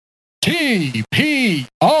TPR.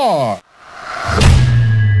 Hi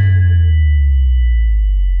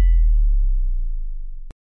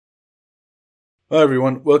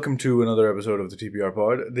everyone, welcome to another episode of the TPR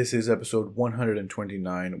Pod. This is episode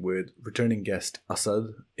 129 with returning guest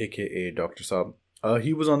Asad, aka Daktar Saab.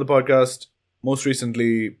 He was on the podcast most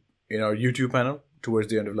recently in our YouTube panel towards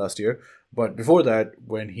the end of last year. But before that,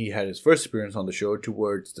 when he had his first appearance on the show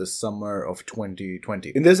towards the summer of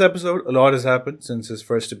 2020. In this episode, a lot has happened since his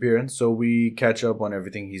first appearance, so we catch up on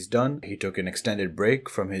everything he's done. He took an extended break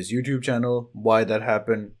from his YouTube channel, why that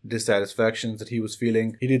happened, dissatisfactions that he was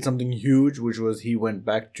feeling. He did something huge, which was he went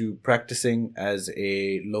back to practicing as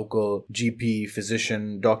a local GP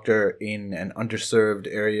physician doctor in an underserved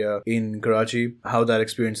area in Karachi. How that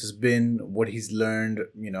experience has been, what he's learned,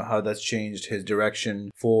 how that's changed his direction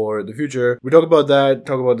for the future. We talk about that,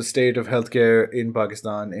 talk about the state of healthcare in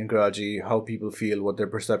Pakistan, in Karachi, how people feel, what their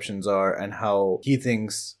perceptions are, and how he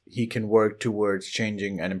thinks he can work towards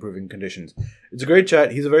changing and improving conditions. It's a great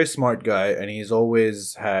chat. He's a very smart guy, and he's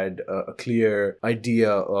always had a clear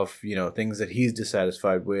idea of, things that he's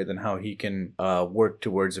dissatisfied with and how he can work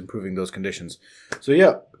towards improving those conditions. So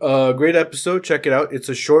yeah, great episode. Check it out. It's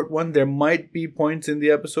a short one. There might be points in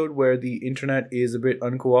the episode where the internet is a bit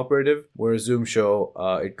uncooperative. We're a Zoom show.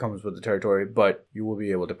 It comes with the territory, but you will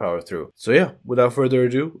be able to power through. So yeah, without further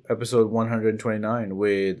ado, episode 129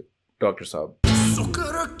 with Dr. Saab.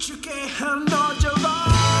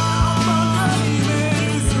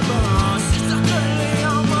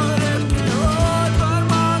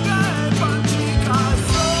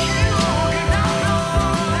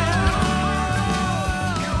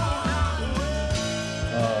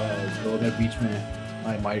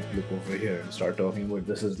 I might look over here and start talking, but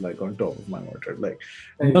this is like on top of my water. Like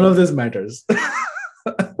none of this matters.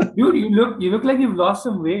 Dude, you look like you've lost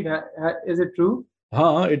some weight. Is it true?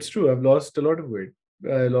 It's true. I've lost a lot of weight.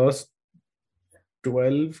 I lost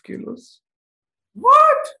 12 kilos.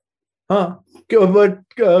 What? But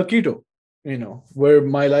keto, where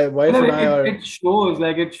my wife and I are. It shows.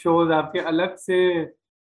 आपके अलग से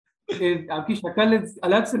आपकी शक्ल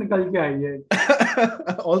अलग से निकल के आई है.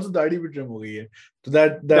 Also दाढ़ी भी trim हो गई है. So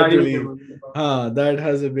that really that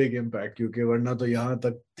has a big impact क्योंकि वरना तो यहाँ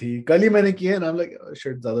तक थी. कल ही मैंने की है and I'm like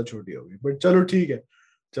shit ज़्यादा छोटी हो गई. But चलो ठीक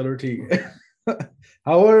है.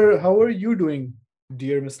 How are you doing,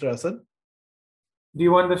 dear Mr. Asad? Do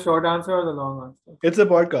you want the short answer or the long answer? It's a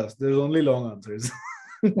podcast. There's only long answers.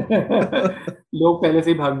 लोग पहले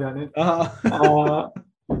से ही भाग जाने.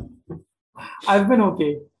 I've been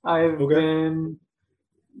okay. I've been,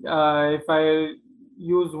 if I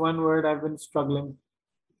use one word, I've been struggling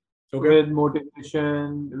with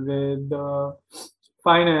motivation, with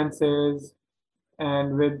finances,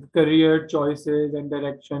 and with career choices and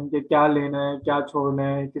direction. कि क्या लेना है, क्या छोड़ना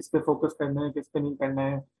है, किस पे focus करना है, किस पे नहीं करना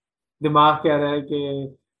है. दिमाग कह रहा है कि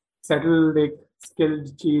settled एक skilled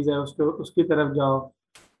चीज़ है, उसकी तरफ जाओ.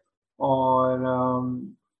 और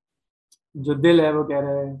जो दिल है वो कह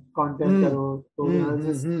रहा है content करो.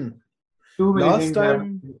 So last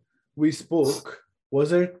time we spoke,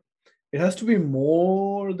 was it has to be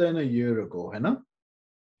more than a year ago, है ना?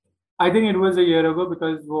 I think it was a year ago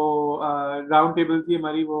because वो round table थी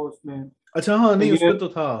हमारी वो उसमें. अच्छा हाँ नहीं उसमें तो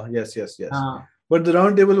था. Yes. But the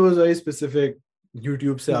round table was very specific.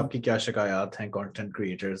 YouTube से आपकी क्या शिकायत हैं content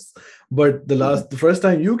creators. But the first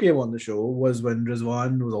time you came on the show was when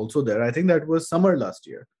Rizwan was also there. I think that was summer last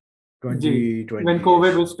year. 2020. When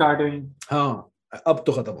COVID was starting. हाँ अब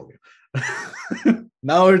तो खत्म हो गया.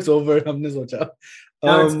 Now it's over. हमने सोचा.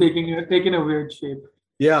 Now it's taking a weird shape.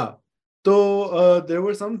 Yeah. So there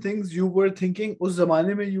were some things you were thinking. उस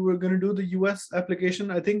ज़माने में you were going to do the US application.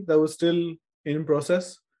 I think that was still in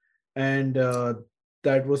process, and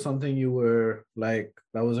that was something you were like,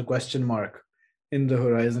 that was a question mark in the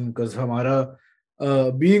horizon because हमारा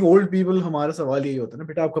being old people हमारा सवाल यही होता है ना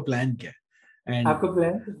बेटा आपका plan क्या है? And आपका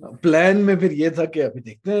plan में फिर ये था कि अभी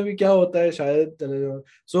देखते हैं अभी क्या होता है शायद चले जाओ.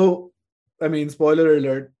 So I mean spoiler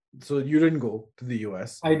alert, so you didn't go to the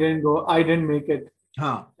US. I didn't make it.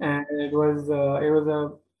 And it was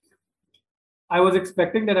I was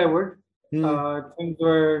expecting that I would. Things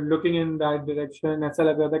were looking in that direction. ऐसा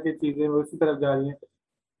लग रहा था कि चीजें उसी तरफ जा रही हैं.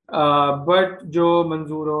 But जो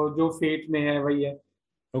मंजूर हो, जो fate में है वही है.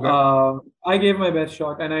 I gave my best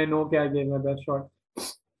shot, and I know that I gave my best shot.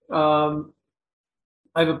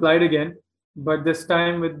 I've applied again, but this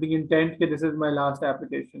time with the intent that this is my last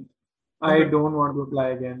application. I don't want to apply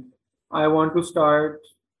again. I want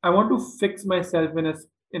to fix myself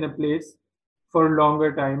in a place for a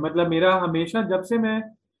longer time. मतलब मेरा हमेशा जब से मैं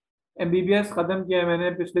MBBS खत्म किया है मैंने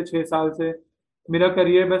पिछले 6 साल से मेरा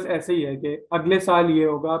करियर बस ऐसे ही है कि अगले साल ये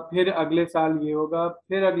होगा, फिर अगले साल ये होगा,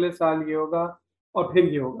 फिर अगले साल ये होगा, और फिर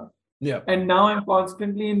ये होगा. Yeah. And now I am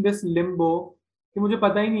constantly in this limbo कि मुझे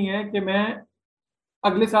पता ही नहीं है कि मैं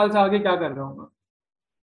अगले साल से आगे क्या कर रहा हूँ,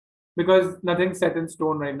 because nothing set in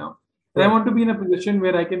stone right now. I Right. Want to be in a position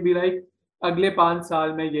where I can be like अगले 5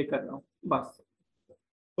 साल में ये कर रहा हूँ बस.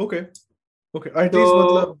 Okay. Okay. At तो least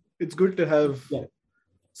मतलब it's good to have yeah.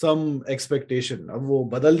 some expectation. अब वो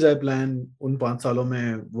बदल जाए प्लान उन 5 सालों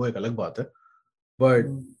में, वो एक अलग बात है.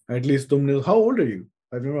 But at least तुमने, how old are you?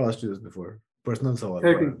 I've never asked you this before. Personal सवाल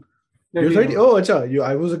 30 पड़ा. You're 30 30. now. Oh, acha.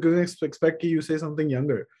 I was going to expect you say something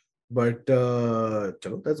younger. But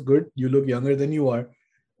chalo, that's good. You look younger than you are.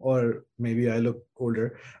 Or maybe I look older.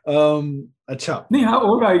 Acha. नहीं, how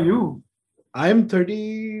old are you? I'm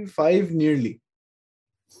 35 nearly.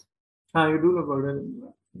 हाँ, you do look older than you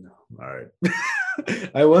are. No. All right.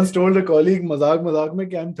 I once told a colleague, mazak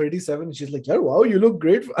mein, I'm 37. She's like, yeah, wow, you look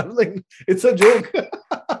great. I was like, it's a joke.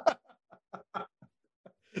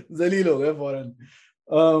 Zaleel ho gaya fauran.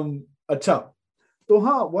 Acha. So,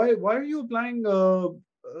 why are you applying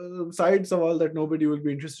side sawal that nobody will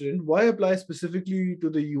be interested in? Why apply specifically to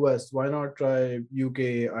the US? Why not try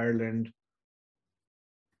UK, Ireland?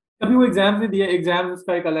 अभी वो exams नहीं दिए, exams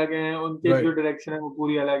उसका एक अलग है, उनके जो Right. डायरेक्शन है वो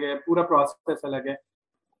पूरी अलग है, पूरा प्रोसेस अलग है.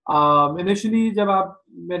 इनिशियली जब आप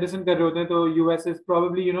मेडिसिन कर रहे होते हैं तो US is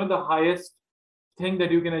probably the highest thing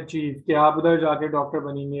that you can achieve, कि आप उधर जाके डॉक्टर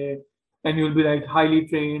बनेंगे and you will be like highly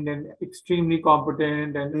trained and extremely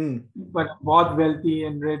competent and बहुत wealthy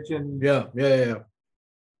and rich and Yeah.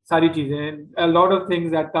 सारी चीजें, a lot of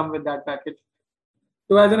things that come with that package.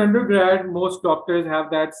 तो as an undergrad most doctors have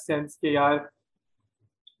that sense कि यार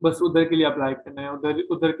बस उधर के लिए अप्लाई करना है, उधर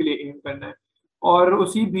उधर के लिए एम करना है. और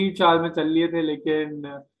उसी भीड़ चाल में चल लिए थे, लेकिन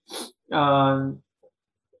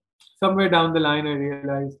somewhere down the line I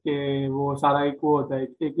realize कि वो सारा एक वो होता है,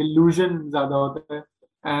 एक इल्यूजन ज्यादा होता है.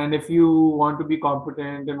 And if you want to be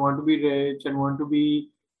competent and want to be rich and want to B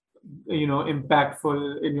impactful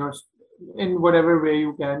in whatever way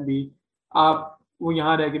you can be, आप वो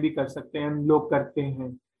यहाँ रह के भी कर सकते हैं, लोग करते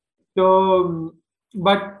हैं. तो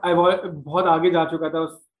बट आई बहुत आगे जा चुका था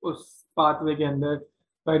उस पाथवे के अंदर.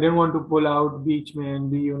 आई dent want to pull out बीच में एंड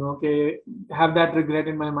बी के have that regret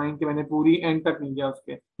in my mind कि मैंने पूरी एंड तक नहीं गया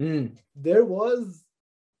उसके. There was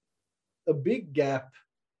a big gap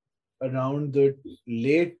around the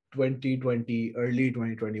late 2020, early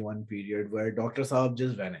 2021 period where Dr. Saab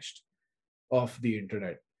just vanished off the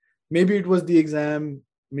internet. Maybe it was the exam,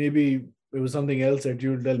 maybe it was something else that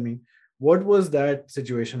you'll tell me. What was that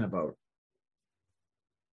situation about?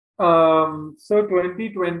 So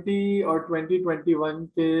 2020 or 2021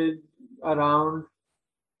 के around,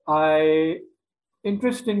 I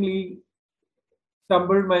interestingly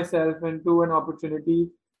stumbled myself into an opportunity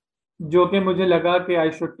जो कि मुझे लगा कि I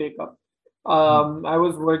should take up. I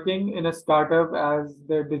was working in a startup as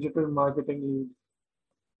the digital marketing lead,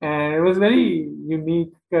 and it was very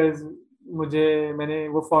unique because मैंने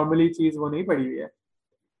वो formally चीज़ वो नहीं पढ़ी हुई है.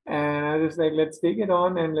 And I was just like, let's take it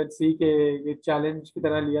on and let's see कि ये challenge की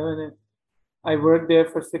तरह लिया मैंने. I worked there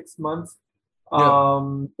for 6 months.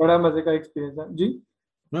 बड़ा मजे का एक्सपीरियंस था जी.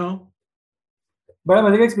 No. बड़ा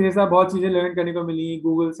मजे का एक्सपीरियंस था, बहुत चीजें लर्न करने को मिली.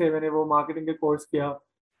 गूगल से मैंने वो मार्केटिंग के कोर्स किया.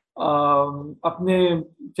 अपने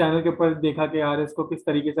चैनल के ऊपर देखा कि यार इसको किस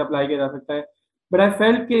तरीके से अप्लाई किया जा सकता है. बट आई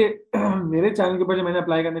फेल्ट कि मेरे चैनल के ऊपर जब मैंने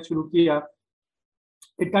अप्लाई करना शुरू किया,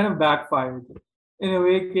 इट काइंड ऑफ बैकफायर्ड इन अ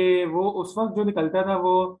वे कि वो उस वक्त जो निकलता था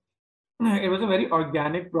वो it was a very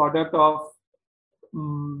organic product of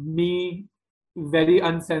me, very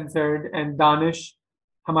uncensored and Danish.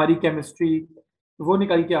 हमारी केमिस्ट्री वो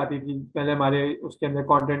निकल के आती थी पहले हमारे उसके अंदर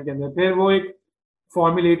कंटेंट के अंदर, फिर वो एक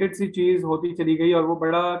फॉर्मुलेटेड सी चीज होती चली गई और वो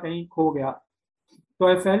बड़ा कहीं खो गया. तो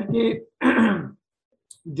आई फेल्ट कि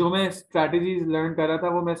जो मैं स्ट्रेटजीज लर्न कर रहा था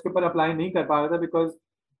वो मैं इसके ऊपर अप्लाई नहीं कर पा रहा था, बिकॉज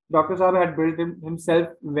डॉक्टर साहब had built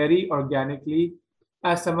himself very organically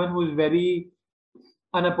as someone who is very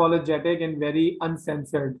unapologetic and very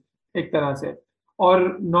uncensored एक तरह से,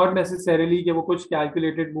 और नॉट नेसेसरीली कि वो कुछ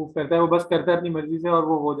कैलकुलेटेड मूव करता है, वो बस करता है अपनी मर्जी से और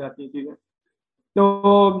वो हो जाती है चीज़ें. तो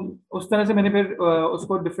उस तरह से मैंने फिर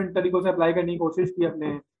उसको डिफरेंट तरीकों से अप्लाई करने की कोशिश की अपने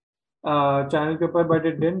चैनल के ऊपर, but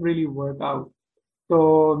it didn't really work out. तो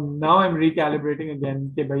नाउ आई एम रिकैलिब्रेटिंग अगेन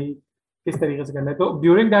कि भाई किस तरीके से करना है. तो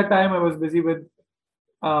during that time I was busy with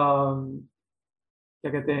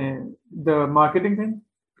क्या कहते हैं द मार्केटिंग थिंग.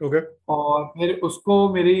 Okay. और फिर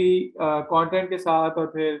उसको मेरी कंटेंट के साथ और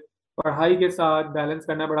फिर पढ़ाई के साथ बैलेंस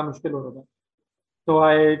करना बड़ा मुश्किल हो रहा था. तो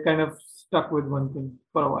I kind of stuck with one thing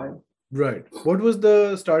for a while. Right. What was the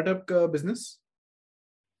startup business?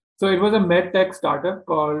 So it was a med tech startup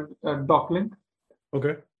called Doclink.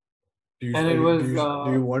 Okay. and it was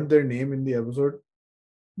do you want their name in the episode?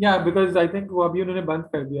 yeah, because I think वो अभी उन्होंने बंद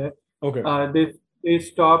कर दिया है. Okay. They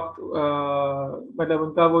stopped मतलब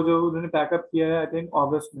उनका वो जो उन्होंने पैकअप किया है I think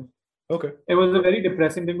अगस्त में. Okay. It was a very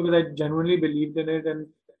depressing thing because I genuinely believed in it and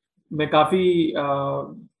मैं काफी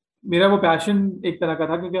मेरा वो पैशन एक तरह का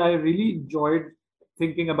था क्योंकि I really enjoyed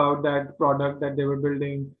thinking about that product that they were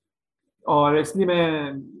building और इसलिए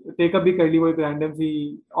मैं टेकअप भी कर ली वो एक रैंडम सी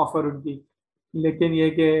ऑफर उनकी. लेकिन ये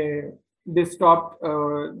कि they stopped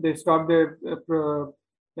their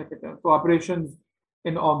क्या कहते हैं operations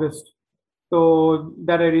in August. So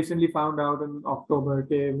that I recently found out in October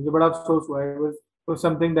कि मुझे बड़ा अफसोस हुआ. It was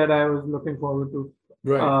something that I was looking forward to.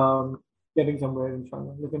 Right. Getting somewhere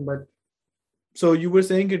inshallah. लेकिन but So you were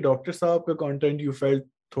saying कि डॉक्टर साहब का content you felt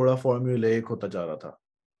थोड़ा formulaic होता जा रहा था.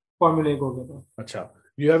 formulaic हो गया था. अच्छा.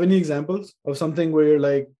 Do you have any examples of something where you're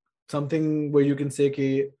like something where you can say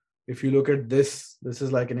कि if you look at this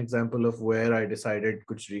is like an example of where I decided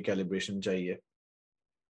कुछ recalibration चाहिए.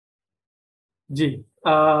 जी.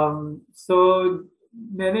 So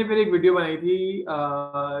मैंने फिर एक वीडियो बनाई थी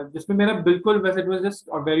जिसमें मेरा बिल्कुल वैसे it was just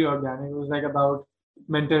very organic. It was like about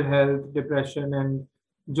mental health, depression and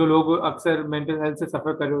जो लोग अक्सर mental health से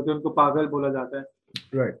सफर कर रहे होते हैं उनको पागल बोला जाता है.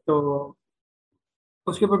 Right. तो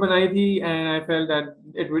उसके ऊपर बनाई थी and I felt that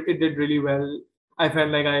it did really well. I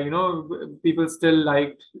felt like people still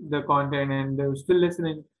liked the content and they were still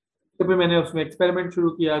listening. तो फिर मैंने उसमें एक्सपेरिमेंट शुरू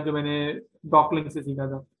किया जो मैंने डॉकलिंग से सीखा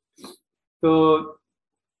था. तो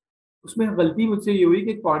उसमें गलती मुझसे ये हुई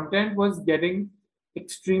कि content was getting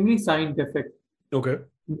extremely scientific. Okay.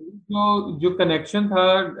 जो कनेक्शन था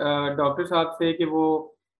डॉक्टर साहब से कि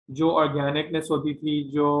वो जो ऑर्गेनिकनेस होती थी,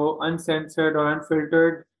 जो अनसेंसर्ड और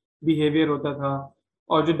अनफिल्टर्ड बिहेवियर होता था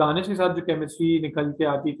और जो दानिश के साथ जो केमिस्ट्री निकल के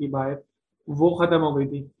आती थी बाहर, वो ख़त्म हो गई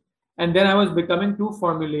थी. And then I was becoming too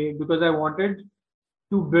formulate because I wanted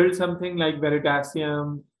to build something like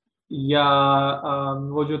Veritasium या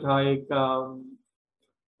वो जो था एक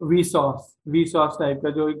वीसॉस टाइप का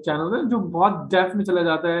जो एक चैनल है जो बहुत डेप्थ में चला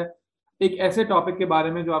जाता है एक ऐसे टॉपिक के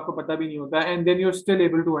बारे में जो आपको पता भी नहीं होता and then you are still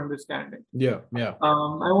able to understand it.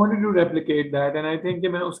 I wanted to replicate that and I think कि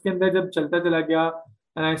मैं उसके अंदर जब चलता चला गया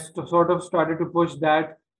and I sort of started to push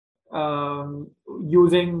that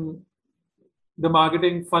using the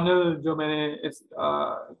marketing funnel जो मैंने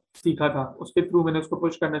सीखा था उसके थ्रू मैंने उसको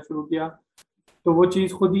पुश करना शुरू किया. तो वो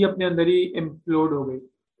चीज़ खुद ही अपने अंदर ही इम्प्लोड हो गई.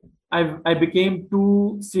 I became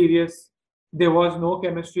too serious. There was no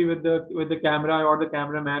chemistry with the camera or the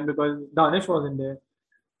cameraman because Danish wasn't there.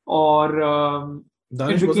 Or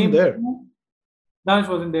Danish wasn't there. Danish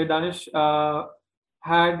wasn't there. Danish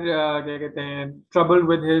had क्या कहते हैं trouble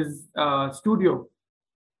with his studio,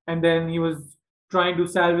 and then he was trying to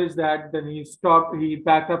salvage that. Then he stopped. He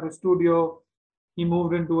packed up his studio. He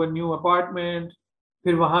moved into a new apartment.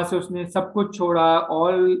 फिर वहाँ से उसने सब कुछ छोड़ा.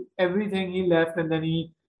 Everything he left, and then he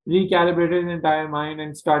recalibrated his entire mind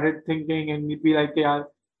and started thinking and he'd be like यार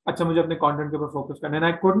अच्छा मुझे अपने content के ऊपर focus करना. And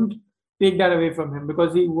I couldn't take that away from him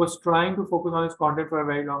because he was trying to focus on his content for a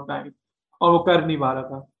very long time और वो कर नहीं पा रहा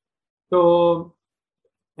था. So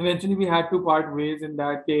eventually we had to part ways in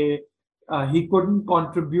that he couldn't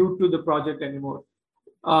contribute to the project anymore.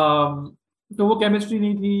 तो वो chemistry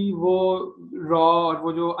नहीं थी, वो raw और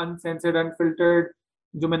वो जो uncensored unfiltered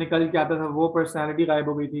जो मैं निकल के आता था वो personality गायब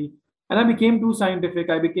हो गई थी. And I became too scientific.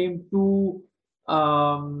 I became too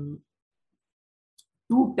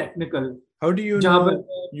technical. How do you know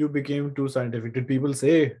you became too scientific? Did people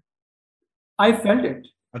say? I felt it.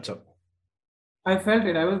 अच्छा. I felt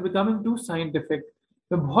it. I was becoming too scientific.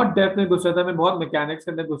 मैं बहुत depth में घुस रहा था, मैं बहुत mechanics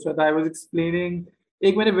के अंदर घुस रहा था. I was explaining.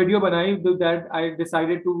 एक मैंने वीडियो बनाई that I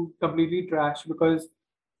decided to completely trash because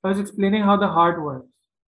I was explaining how the heart works.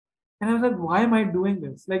 And I was like, why am I doing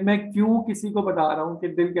this? Like, मैं क्यों किसी को बता रहा हूँ कि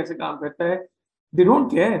दिल कैसे काम करता है? They don't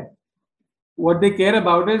care. What they care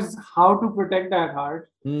about is how to protect that heart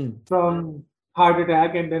from heart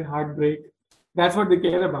attack and then heartbreak. That's what they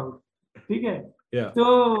care about. ठीक है? Yeah.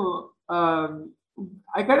 So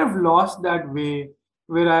I kind of lost that way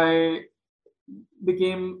where I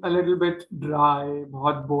became a little bit dry,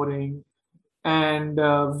 बहुत boring and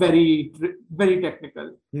very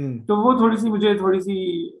technical. तो वो थोड़ी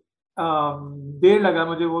सी देर लगा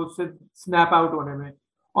मुझे वो उससे स्नैप आउट होने में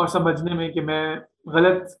और समझने में कि मैं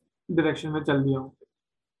गलत डायरेक्शन में चल दिया हूँ.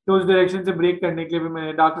 तो उस डायरेक्शन से ब्रेक करने के लिए भी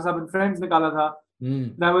मैंने डॉक्टर साहब एंड फ्रेंड्स निकाला था.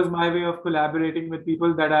 That was my way of collaborating with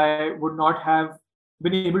people that I would not have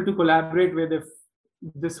been able to collaborate with if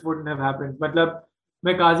this wouldn't have happened. मतलब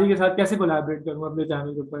मैं काजी के साथ कैसे कोलैबोरेट करूँ अपने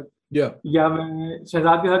चैनल के ऊपर, या मैं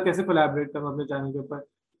शहजाद के साथ कैसे कोलैबोरेट करूँ अपने चैनल के ऊपर.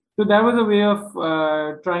 तो that was a way of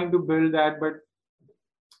trying to build that, but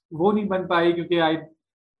वो नहीं बन पाई क्योंकि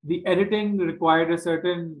the editing required a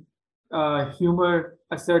certain humor,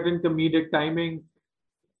 a certain comedic timing.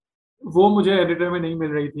 वो मुझे एडिटर में नहीं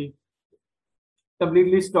मिल रही थी.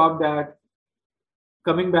 Completely stopped that.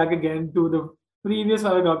 Coming back again to the previous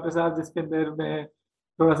वाला डॉक्टर साहब जिसके अंदर मैं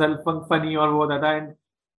थोड़ा सा फनी और वो होता था, एंड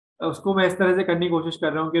उसको मैं इस तरह से करने की कोशिश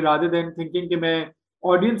कर रहा हूँ कि रादर देन थिंकिंग कि मैं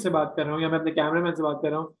ऑडियंस से बात कर रहा हूँ या मैं अपने कैमरामैन से बात कर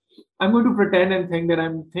रहा हूँ, आई am going to pretend and think that I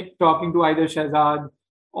am talking to either Shahzad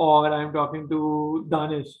और I am talking to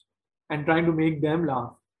Danish and trying to make them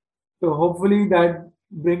laugh. So hopefully that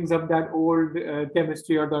brings up that old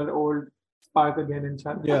chemistry or that old spark again,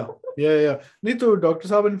 inshallah. Yeah. Nee, to Dr.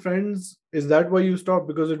 Saab and Friends, is that why you stopped?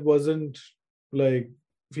 Because it wasn't like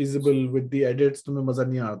feasible with the edits? तुम्हें मजा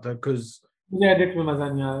नहीं आ रहा था? Because मुझे edit में मजा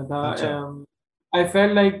नहीं आ रहा था. अच्छा. I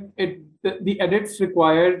felt like the edits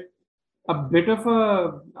required a bit of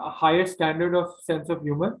a higher standard of sense of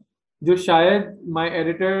humor, जो शायद my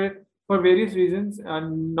editor for various reasons,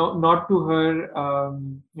 and not to her,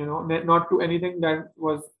 not to anything that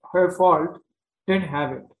was her fault, didn't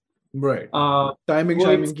have it. Right.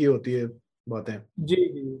 Timing की होती है बातें. जी.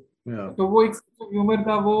 तो वो एक humour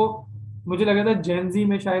था, वो मुझे लगा था जेनजी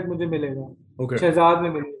में शायद मुझे मिलेगा, शहजाद में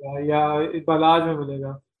मिलेगा या बलाज में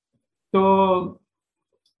मिलेगा. तो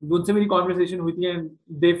उनसे मेरी कॉन्वर्सेशन हुई थी and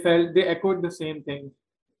they echoed the same thing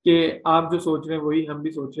कि आप जो सोच रहे हैं वही हम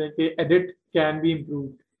भी सोच रहे हैं कि edit can be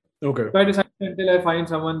improved. Okay. So I decided until I find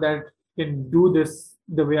someone that can do this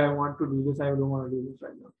the way I want to do this, I don't want to do this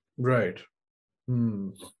right now. Right.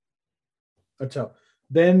 Acha.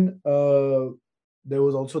 Then there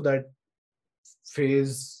was also that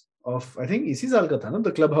phase of, I think इसी साल का था ना,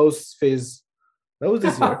 the Clubhouse phase. That was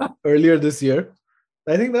this year, earlier this year.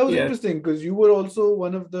 I think that was interesting because you were also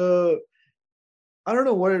one of the, I don't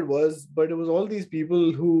know what it was, but it was all these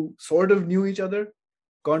people who sort of knew each other.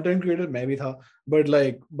 Content creator मैं भी था, but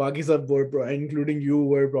like बाकी सब were, including you,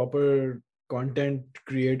 were proper content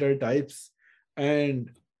creator types.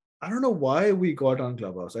 And I don't know why we got on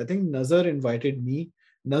Clubhouse. I think Nazar invited me.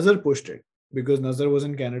 Nazar pushed it because Nazar was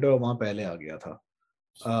in Canada और वहाँ पहले आ गया था.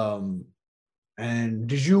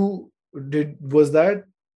 And was that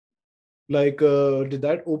like did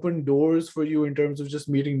that open doors for you in terms of just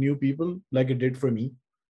meeting new people like it did for me?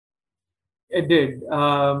 It did.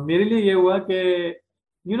 मेरे लिए ये हुआ कि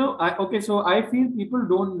so I feel people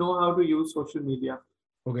don't know how to use social media.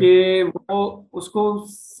 कि वो उसको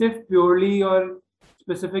सिर्फ purely और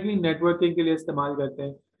स्पेसिफिकली नेटवर्किंग के लिए इस्तेमाल करते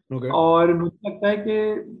हैं. और मुझे लगता है कि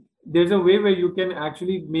there is a way where you can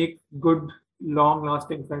actually make good long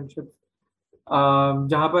lasting friendships,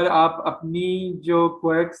 जहाँ पर आप अपनी जो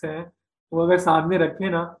क्वर्क्स हैं वो अगर सामने रखें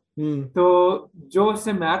ना, तो जो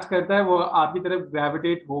उससे मैच करता है वो आपकी तरफ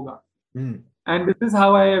ग्रेविटेट होगा. And this is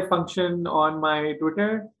how I function on my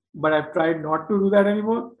Twitter, but I've tried not to do that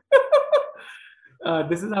anymore.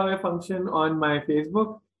 This is how I function on my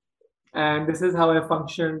Facebook, and this is how I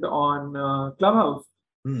functioned on Clubhouse.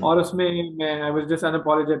 और उसमें I was just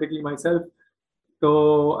unapologetically myself.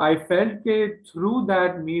 So I felt that through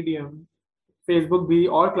that medium, Facebook भी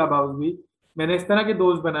और Clubhouse भी, मैंने इस तरह के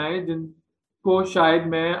दोस्त बनाए जिनको शायद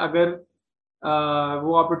मैं अगर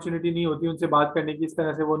वो अपॉर्चुनिटी नहीं होती उनसे बात करने की, इस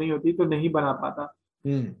तरह से वो नहीं होती तो नहीं बना पाता.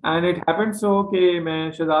 एंड इट हैपेंड सो कि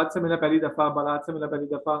मैं शहजाद से मिला पहली दफा, बलात से मिला पहली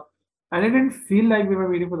दफा, and I didn't feel like we were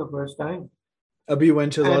meeting for the first time. अभी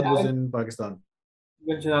when Shahzad was in Pakistan.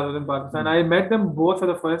 When Shahzad was in Pakistan, I met them both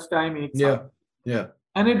for the first time एक साथ. Yeah.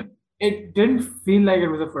 And it didn't feel like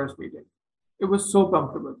it was a first meeting. It was so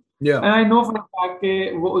comfortable. Yeah. And I know for a fact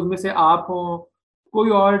कि वो उनमें से आप हो, कोई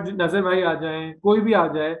और नजर भाई आ जाए, कोई भी आ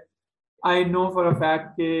जाए, I know for a fact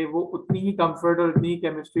कि वो उतनी ही comfort और उतनी ही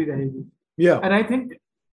chemistry रहेगी. Yeah. And I think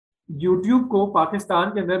YouTube को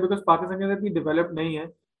पाकिस्तान के अंदर, because पाकिस्तान के अंदर इतनी developed नहीं है,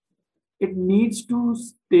 it needs to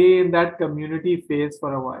stay in that community phase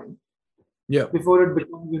for a while. Yeah. Before it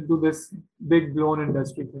becomes into this big blown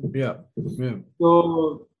industry thing. Yeah.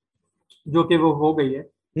 तो जो कि वो हो गई है.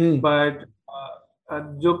 But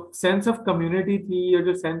जो sense of community थी या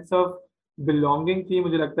जो sense of belonging थी,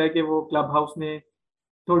 मुझे लगता है कि वो Clubhouse ने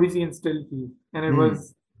थोड़ी सी instill की, and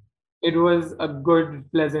it was a good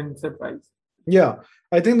pleasant surprise. Yeah,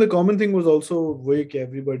 I think the common thing was also like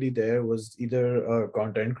everybody there was either a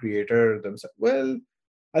content creator themselves. Well,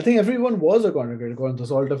 I think everyone was a content creator. The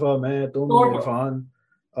Salt of मैं, तुम, Irfan,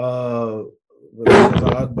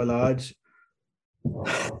 Shahzad, Balaj,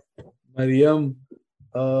 Mariam.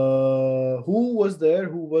 Who was there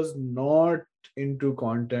who was not into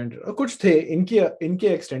content? कुछ थे, इनके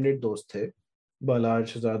extended दोस्त थे, Balaj,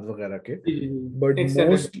 Shahzad वगैरह के, but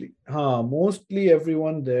mostly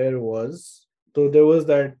everyone there was. So there was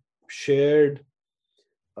that shared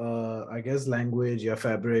I guess language या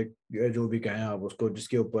fabric या जो भी कहें आप उसको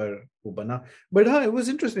जिसके ऊपर वो बना. But हाँ, it was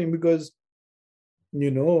interesting because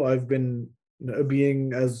I've been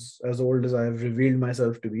being as old as I have revealed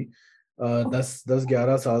myself to be.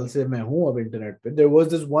 10-11 साल से मैं हूँ अब इंटरनेट पे. There was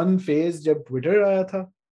this one phase जब ट्विटर आया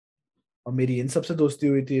था और मेरी इन सबसे दोस्ती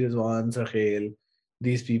हुई थी. Rizwan, सखेल,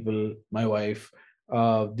 these people, my wife,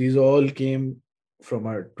 these all came from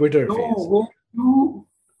our Twitter No, phase. wait, you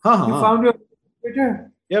हाँ you हाँ. found your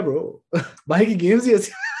Twitter. Yeah, bro. भाई की games ही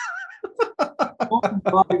ऐसी. Oh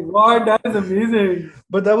my God, that is amazing.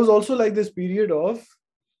 But that was also like this period of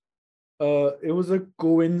it was a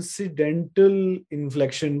coincidental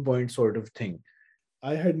inflection point sort of thing.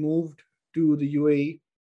 I had moved to the UAE.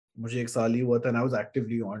 मुझे एक साल ही हुआ था and I was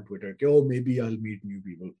actively on Twitter. कि, oh, maybe I'll meet new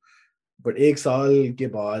people. But एक साल के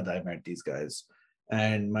बाद I met these guys.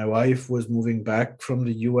 And my wife was moving back from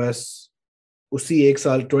the US उसी एक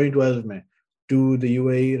साल 2012 में to the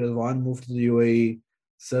UAE. Rizwan moved to the UAE.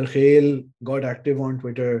 Sarkhail got active on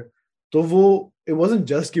Twitter. So वो, it wasn't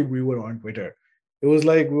just that we were on Twitter. It was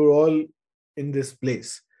like we were all in this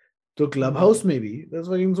place. So Clubhouse maybe, there's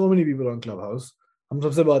fucking so many people on Clubhouse. हम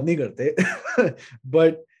सबसे बात नहीं करते.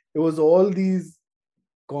 But it was all these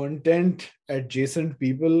content adjacent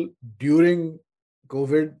people during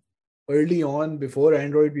COVID, early on, before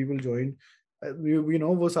Android people joined.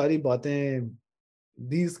 वो सारी बातें,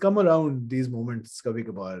 these come around, these moments कभी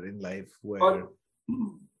कभार in life where और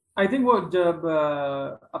I think वो जब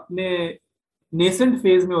अपने nascent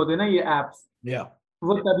phase में होते हैं ना ये apps, yeah,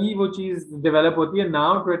 वो तभी वो चीज develop होती है.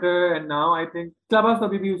 Now Twitter and now I think Clubhouse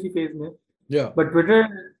अभी भी उसी phase में, yeah, but Twitter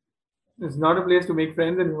is not a place to make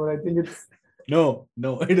friends anymore. I think it's no,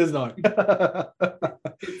 it is not.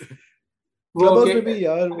 वो Clubhouse के में भी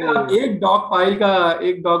यार अगर वो, आप एक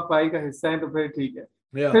डॉग पाइल का हिस्सा हैं तो फिर ठीक है.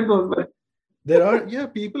 yeah, फिर तो there are, yeah,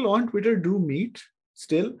 people on Twitter do meet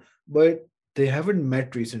still, but they haven't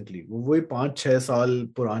met recently. वो वही 5-6 साल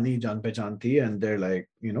पुरानी जान पहचान थी and they're like,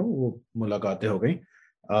 वो मुलाकातें हो गई.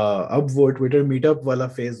 अब वो ट्विटर मीटअप वाला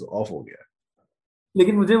फेज ऑफ हो गया.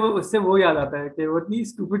 लेकिन मुझे वो उससे वो याद आता है कि वो इतनी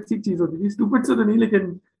स्टूपिड सी चीज होती थी. स्टूपिड से तो नहीं,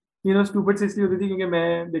 लेकिन स्टूपिड सी इसलिए होती थी क्योंकि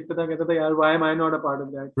मैं देखता था, कहता था यार why am I not a part of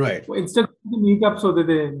that. Right. वो इंस्टाग्राम के मीटअप्स होते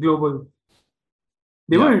थे global.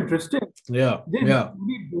 They were interesting. Yeah. They Yeah.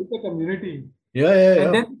 built a community Yeah. Yeah. and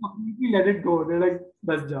Yeah. then completely let it go. They're like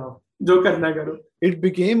बस जाओ जो करना करो. It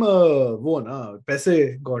became a वो ना पैसे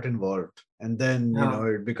got involved and then हाँ.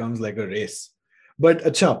 it becomes like a race. But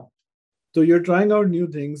अच्छा, so you're trying out new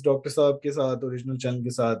things. Dr. Saab के साथ, original channel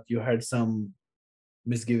के साथ, you had some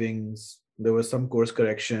misgivings. There was some course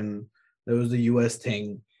correction. There was the US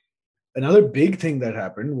thing. Another big thing that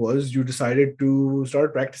happened was you decided to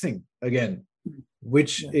start practicing again,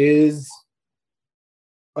 which is,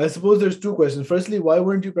 I suppose there's two questions. Firstly, why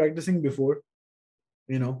weren't you practicing before?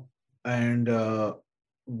 And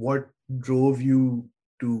what drove you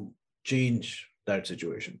to change that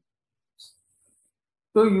situation?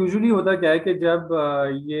 तो usually होता क्या है कि जब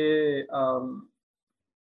ये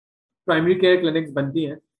primary care clinics बनती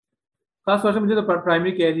हैं, खास तौर से मुझे तो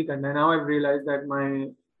प्राइमरी केयर ही करना है. Now I realize that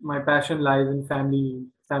my passion lies in family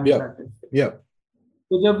practice. Yeah.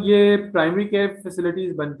 तो जब ये प्राइमरी केयर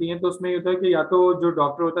फैसिलिटीज बनती हैं तो उसमें ये होता है कि या तो जो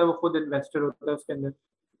डॉक्टर होता है वो खुद इन्वेस्टर होता है उसके अंदर,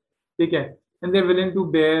 ठीक है, and they are willing to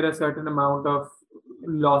bear a certain amount of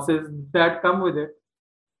losses that come with it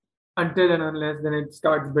until and unless then it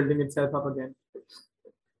starts building itself up again.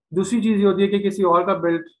 दूसरी चीज ये होती है कि किसी और का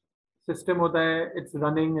बिल्ट सिस्टम होता है, it's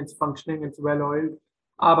running, it's functioning, it's well oiled.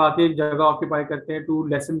 आप आके एक जगह ऑक्यूपाई करते हैं to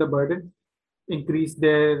lessen the burden, increase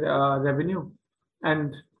their revenue,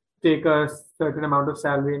 and take a certain amount of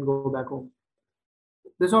salary and go back home.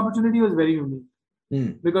 This opportunity was very unique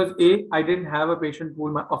because A, I didn't have a patient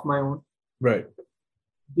pool of my own. Right.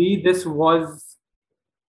 B, this was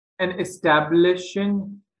an establishing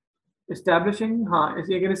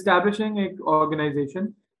एक organization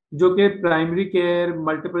जो कि primary care,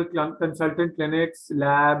 multiple consultant clinics,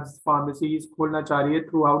 labs, pharmacies खोलना चाह रही है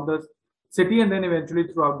throughout the city and then eventually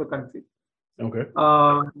throughout the country. Okay.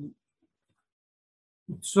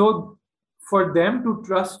 So for them to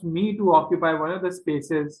trust me to occupy one of the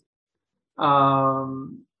spaces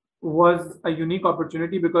was a unique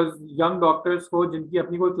opportunity because young doctors को जिनकी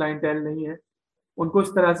अपनी कोई clientele नहीं है उनको इस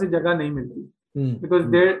तरह से जगह नहीं मिलती because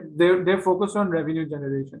they're focused on revenue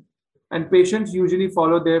generation and patients usually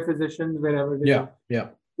follow their physicians wherever they go. Yeah.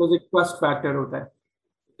 तो एक trust factor होता है.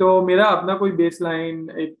 तो मेरा अपना कोई baseline,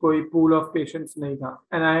 एक कोई pool of patients नहीं था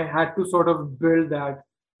and I had to sort of build that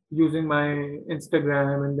using my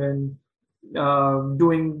Instagram and then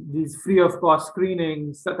doing these free of cost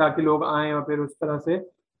screenings ताकि लोग आएं और फिर उस तरह से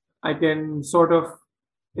I can sort of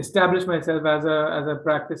establish myself as a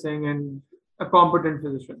practicing and a competent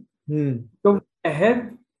physician. Hmm. तो ahead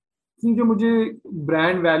की जो मुझे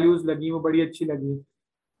brand values लगी वो बड़ी अच्छी लगी.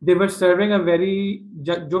 They were serving a very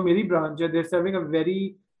जो मेरी branch है, they're serving a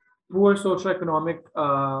very poor socio-economic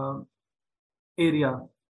area,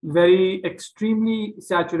 very extremely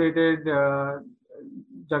saturated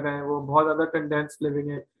जगह है वो, बहुत ज़्यादा condensed living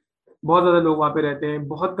है, बहुत ज़्यादा लोग वहाँ पे रहते हैं,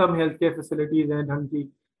 बहुत कम हेल्थ केयर फैसिलिटीज़ हैं ढंग की.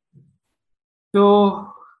 तो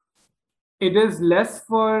इट इज़ लेस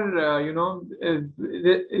फॉर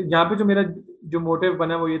यहाँ पे जो मेरा जो मोटिव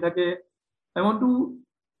बना वो ये था कि I want to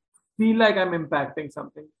feel like I'm impacting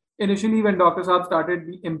something. Initially, when Dr. Saab started,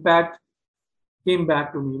 the impact came back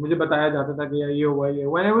to me. मुझे बताया जाता था कि ये हुआ ये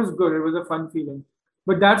हुआ. And it was good. It was a fun feeling.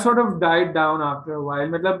 But that sort of died down after a while.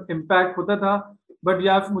 मतलब impact होता था, but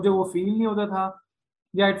या मुझे वो feel नहीं होता था.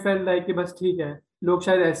 या it felt like कि बस ठीक है. लोग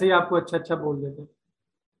शायद ऐसे ही आपको अच्छा अच्छा बोल देते.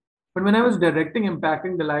 But when I was directing,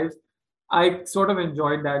 impacting the lives, I sort of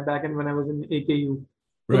enjoyed that back in when I was in AKU.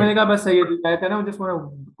 तो मैंने Right. कहा बस सही है, ठीक है ना, I just want to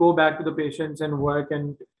go back to the patients and work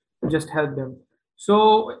and just help them. So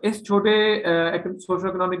इस छोटे सोशल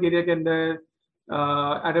इकोनॉमिक एरिया के अंदर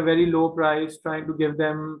at a very low price, trying to give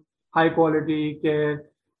them high quality care.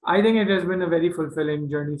 I think it has been a very fulfilling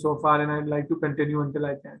journey so far, and I'd like to continue until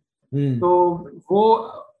I can. Hmm. तो वो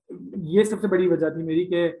ये सबसे बड़ी वजह थी मेरी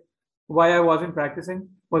कि why I wasn't practicing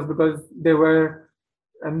was because there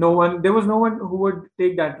was no one who would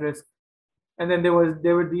take that risk, and then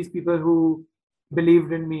there were these people who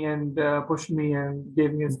believed in me and pushed me and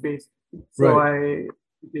gave me a space, so Right.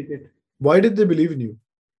 I take it. Why did they believe in you?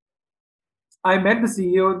 I met the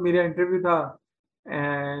CEO, मेरा interview था,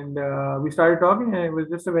 and we started talking, and it was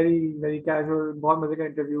just a very very casual, बहुत मजे का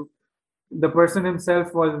interview. The person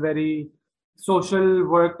himself was very social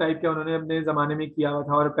work type का, उन्होंने अपने ज़माने में किया हुआ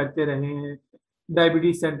था और करते रहे हैं.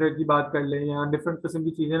 डायबिटीज सेंटर की बात कर लें या डिफरेंट किस्म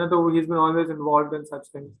की चीज़ें ना, तो he has been always involved in such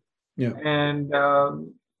things. Yeah. And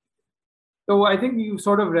so I think you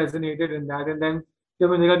sort of resonated in that. And then जब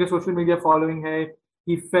मैंने देखा कि social media following है,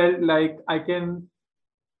 he felt like I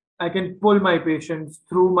can pull my patients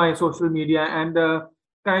through my social media, and the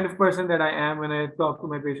kind of person that I am when I talk to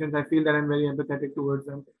my patients, I feel that I'm very empathetic towards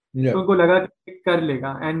them. Yeah. तो उनको लगा कि कर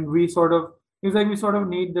लेगा, and we sort of, it was like we sort of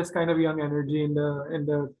need this kind of young energy in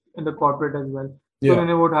the corporate as well. तो Yeah.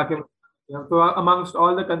 मैंने वो उठा के, so amongst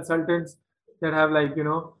all the consultants that have like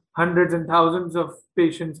hundreds and thousands of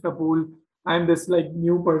patients का pool, I'm this like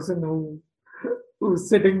new person who's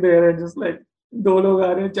sitting there and just like दो लोग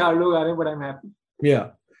आ रहे हैं, चार लोग आ रहे हैं, but I'm happy.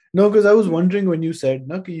 Yeah. No, because I was wondering when you said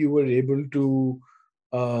na, कि you were able to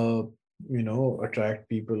attract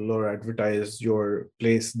people or advertise your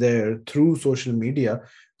place there through social media.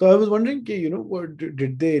 So I was wondering कि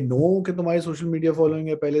did they know कि तुम्हारी social media following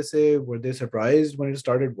है पहले से? Were they surprised when it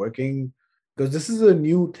started working? Because this is a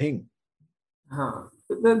new thing. हाँ,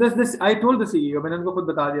 this I told the CEO, मैंने उनको खुद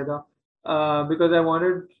बता दिया था, because I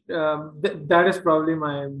wanted, that is probably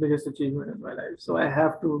my biggest achievement in my life, so I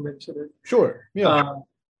have to mention it. Sure. Yeah.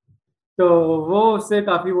 तो वो उससे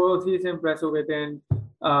काफी वो उसी से इम्प्रेस हो गए थे, एंड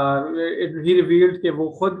ही रिवील्ड कि वो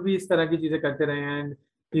खुद भी इस तरह की चीजें करते रहे हैं, and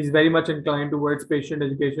he is very much inclined towards patient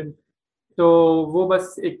education. तो वो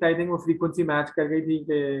बस एक आई थिंक वो फ्रीक्वेंसी मैच कर गई थी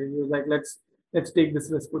कि he was like let's take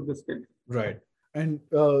this risk with this kid. Right. And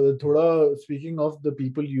thoda speaking of the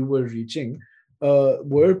people you were reaching,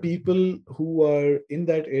 were people who are in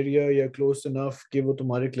that area या close enough कि वो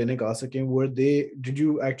तुम्हारे clinic आ सकें? Did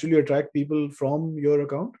you actually attract people from your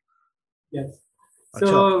account? Yes. अच्छा.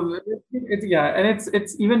 So it's yeah, and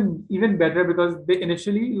it's even better because they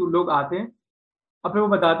initially लोग आते हैं, अब फिर वो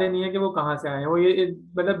बताते नहीं है कि वो कहाँ से आए हैं. वो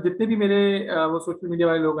मतलब जितने भी मेरे वो सोशल मीडिया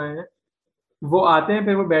वाले लोग आए हैं, वो आते हैं,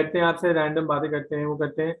 फिर वो बैठते हैं, आपसे रैंडम बातें करते हैं, वो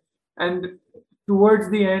करते हैं, एंड टुवर्ड्स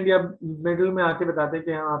द एंड या मिडिल में आके बताते हैं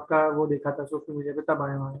कि हाँ आपका वो देखा था सोशल मीडिया पे, तब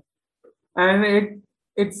आए वहाँ. And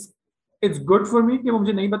it's it's good for me कि वो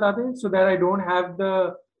मुझे नहीं बताते, so that I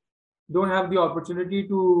don't have the opportunity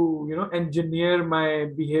to engineer my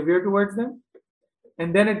behavior towards them.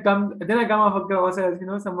 And then I come across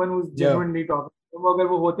as someone who's genuinely talking. तो अगर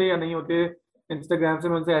वो होते या नहीं होते इंस्टाग्राम से,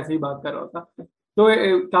 मैं उनसे ऐसे ही बात कर रहा होता. तो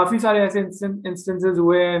काफी सारे ऐसे instances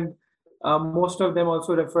हुए, and most of them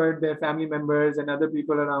also referred their family members and other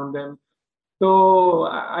people around them. तो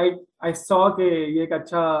I saw कि ये एक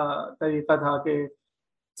अच्छा तरीका था कि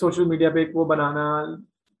सोशल मीडिया पे एक वो बनाना.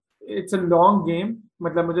 इट्स अ लॉन्ग गेम,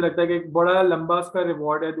 मतलब मुझे लगता है कि एक बड़ा लंबा उसका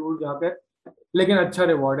रिवॉर्ड है दूर जाकर, लेकिन अच्छा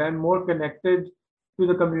रिवॉर्ड है, and more connected to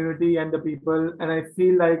the community and the people, and I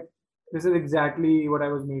feel like this is exactly what I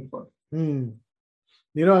was made for.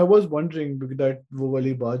 I was wondering because that वो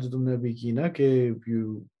वाली बात जो तुमने अभी की ना कि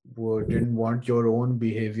you didn't want your own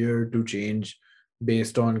behavior to change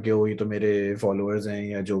based on कि वो ये तो मेरे followers हैं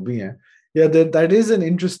या जो भी हैं. Yeah, that is an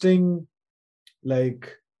interesting like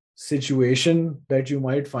situation that you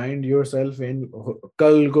might find yourself in.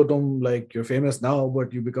 कल को तुम like you're famous now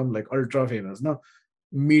but you become like ultra famous ना,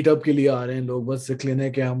 मीटअप के लिए आ रहे हैं लोग, बस से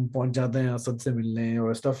क्लिनिक है, हम पहुंच जाते हैं असद से मिलने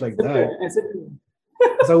और stuff like that. ऐसे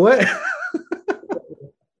ऐसा हुआ है?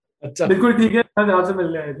 अच्छा. बिल्कुल ठीक है, आज आपसे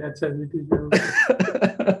मिलने आए थे। अच्छा जी, ठीक है।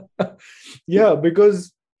 Yeah,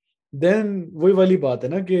 because then वही वाली बात है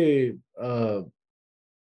ना कि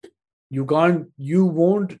you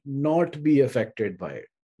won't not be affected by it.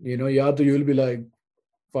 या तो you'll be like,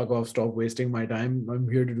 fuck off, stop wasting my time, I'm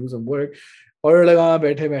here to do some work. और लगा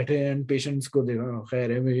बैठे बैठे एंड पेशेंट्स को देखो,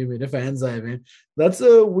 खैर है मेरे फैंस आए हुए हैं. That's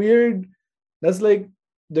a weird, that's like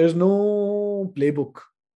there's no playbook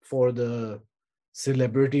for the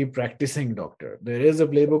celebrity practicing doctor. There is a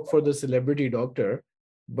playbook for the celebrity doctor,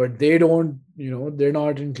 but they don't, they're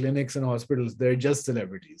not in clinics and hospitals. They're just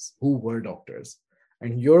celebrities who were doctors.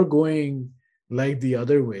 And you're going like the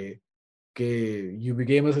other way. Okay, you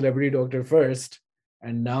became a celebrity doctor first,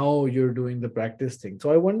 and now you're doing the practice thing. So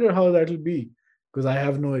I wonder how that'll be, because I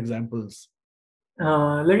have no examples.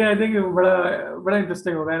 हाँ, लेकिन I think बड़ा बड़ा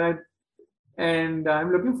interesting होगा, and I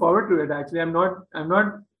am looking forward to it actually. I am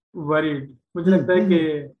not worried. मुझे लगता है कि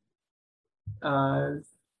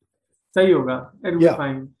सही होगा, it will be Yeah,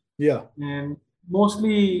 fine. yeah, and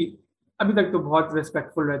mostly अभी तक तो बहुत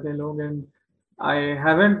रिस्पेक्टफुल रहते हैं लोग, and I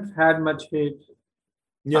haven't had much hate.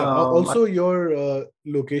 yeah. Also, your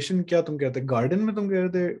location, क्या तुम कहते garden में तुम कह रहे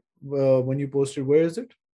थे when you posted, where is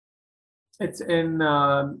it? it's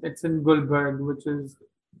in Gulberg, which is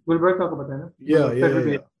Gulberg का आपको पता है ना? Yeah, yeah, Federal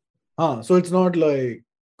yeah, yeah. हाँ, so it's not like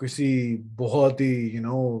किसी बहुत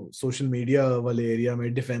ही social media वाले एरिया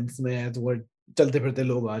में डिफेंस में है तो वो चलते फिरते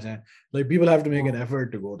लोग आ जाएं. Like people have to make an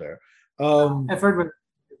effort to go there. effort में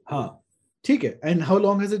हाँ, ठीक है. And how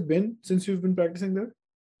long has it been since you've been practicing there?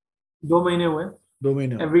 2 महीने हुए, 2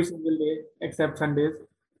 महीने. every single day except Sundays,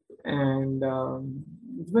 and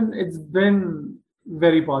it's been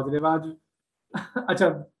very positive. आज अच्छा,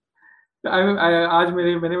 आज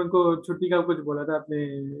मैंने उनको छुट्टी का कुछ बोला था अपने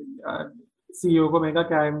सीईओ को। मैंने कहा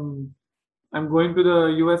कि I am going to the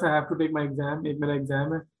US, I have to take my exam. एक मेरा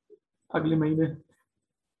एग्जाम है अगले महीने।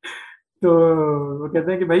 तो वो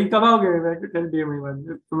कहते हैं कि भाई कब आओगे? मैं कहा, 10 महीने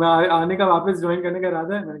बाद। तो मैं आने का, वापस ज्वाइन करने का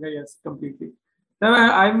इरादा है। मैंने कहा yes, completely.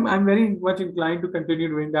 I'm very much inclined to continue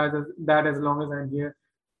doing that as long as I'm here,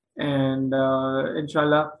 and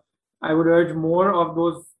inshallah I would urge more of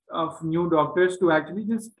those of new doctors to actually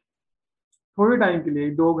just थोड़े टाइम के लिए,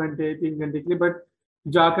 2 घंटे 3 घंटे के लिए, बट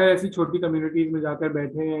जाकर ऐसी छोटी कम्युनिटीज में जाकर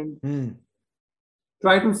बैठे and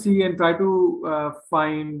try to see and try to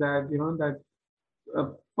find that that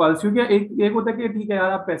pulse. क्योंकि एक होता है कि ठीक है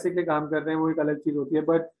यार, आप पैसे के लिए काम कर रहे हैं, वो एक अलग चीज होती है,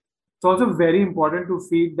 but it's also very important to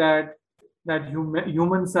feed that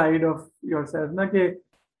human side of yourself ना। कि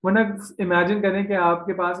वरना इमेजिन करें कि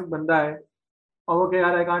आपके पास एक बंदा है और वो कहे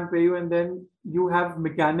यार I can't pay you, and then you have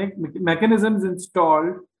mechanisms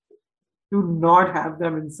installed to not have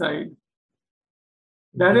them inside.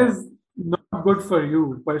 That Yeah. is not good for you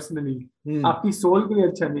personally. आपकी सोल के लिए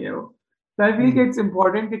अच्छा नहीं है वो। So I feel कि it's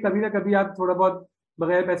important कि कभी ना कभी आप थोड़ा बहुत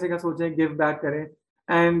बगैर पैसे का सोचें, गिव बैक करें।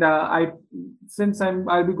 And since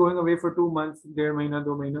I'll be going away for 2 months, 1.5 महीना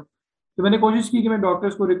 2 महीना, तो मैंने कोशिश की कि मैं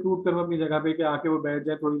डॉक्टर्स को रिक्रूट करूँ अपनी जगह पे कि आके वो बैठ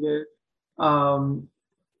जाए थोड़ी देर।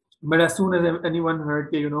 But as soon as anyone heard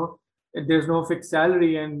कि there's no fixed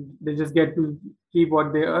salary and they just get to keep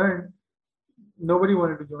what they earn, nobody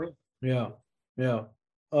wanted to join. Yeah, yeah.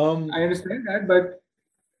 I understand that, but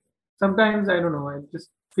sometimes I don't know. I just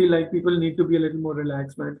feel like people need to be a little more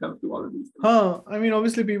relaxed when it comes to all of these things. I mean,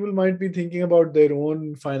 obviously, people might be thinking about their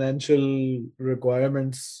own financial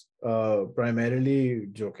requirements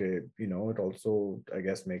primarily. Okay, it also, I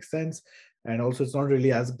guess, makes sense. And also, it's not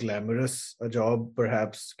really as glamorous a job,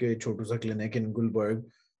 perhaps, ke chotu sa clinic in Gulberg,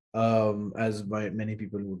 as many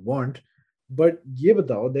people would want. But ye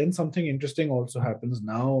batao, then something interesting also happens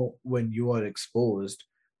now when you are exposed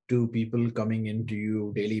to people coming into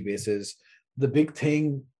you daily basis. The big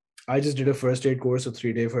thing, I just did a first aid course, a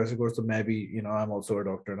 3-day first aid course, so maybe, I'm also a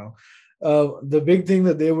doctor now. The big thing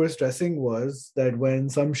that they were stressing was that when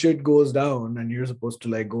some shit goes down and you're supposed to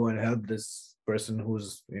like go and help this person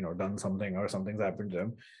who's, done something or something's happened to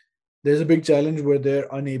them, there's a big challenge where they're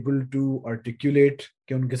unable to articulate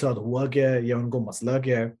कि उनके साथ हुआ क्या है या उनको मसला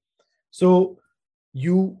क्या है. So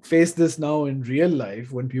you face this now in real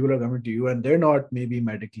life when people are coming to you and they're not maybe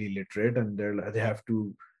medically literate and they have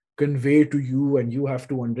to convey to you and you have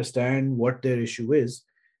to understand what their issue is.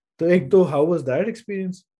 So ek to, how was that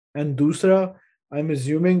experience? And dusra, I'm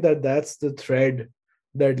assuming that that's the thread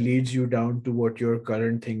that leads you down to what your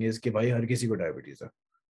current thing is कि भाई हर किसी को diabetes है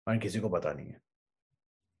और किसी को पता नहीं है.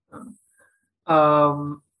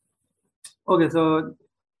 ओके सो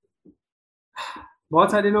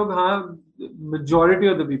बहुत सारे लोग, हाँ, majority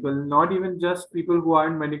of the people, not even just people who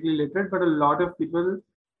aren't medically literate, but a lot of people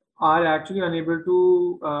are actually unable to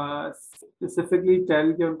specifically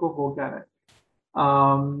tell कि उनको हो क्या रहा है.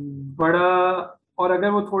 बड़ा, और अगर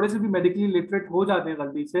वो थोड़े से भी मेडिकली लिटरेट हो जाते हैं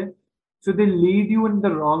गलती से, so they lead you in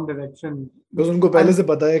the wrong direction. because उनको पहले से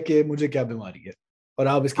पता है कि मुझे क्या बीमारी है और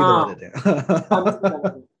आप इसकी दवा देते आप इसकी हैं. दवा देते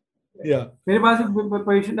हैं. Yeah. मेरे पास एक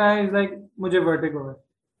पेशेंट आया, इज लाइक मुझे वर्टिगो है,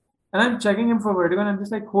 and I'm checking him for vertigo and I'm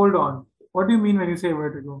just like, hold on, what do you mean when you say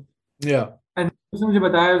vertigo? Yeah. And उसने मुझे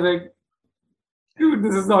बताया, I was like, dude,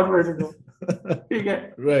 this is not vertigo. ठीक है.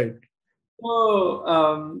 Right. तो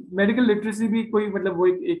medical literacy भी कोई मतलब वो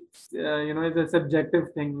एक you know is a subjective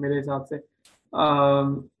thing मेरे हिसाब से.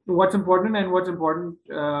 What's important and what's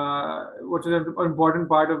important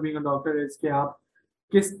part of being a doctor is कि आप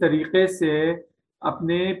किस तरीके से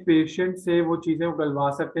अपने पेशेंट से वो चीज़ें उगलवा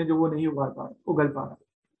सकते हैं जो वो नहीं उगल पा रहा.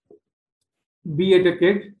 Be it a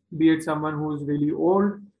kid, be it someone who is really old,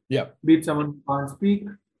 Yeah. be it someone who can't speak,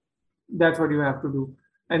 that's what you have to do.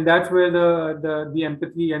 And that's where the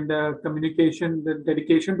empathy and the communication, the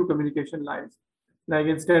dedication to communication lies.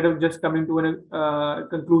 Like instead of just coming to a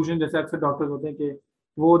conclusion, जैसे अक्सर doctors होते हैं कि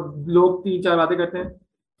वो लोग 3-4 बातें करते हैं,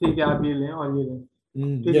 ठीक है आप ये लें और ये लें,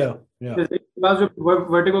 ठीक है. जैसे के पास जो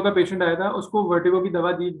वर्टिगो का पेशेंट आया था, उसको वर्टिगो की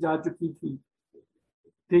दवा दी जा चुकी थी,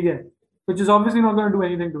 ठीक है, which is obviously not going to do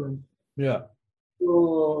anything to him. Yeah.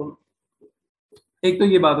 तो एक तो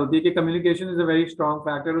ये बात होती है कि communication is a very strong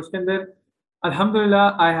factor. उसके अंदर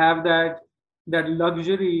अल्हम्दुलिल्लाह I have that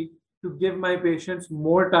luxury to give my patients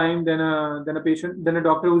more time then a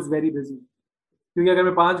doctor who is very busy. क्योंकि अगर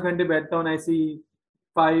मैं 5 घंटे बैठता हूँ, आई सी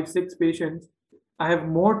 5-6 patients, I have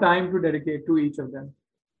more time to dedicate to each of them.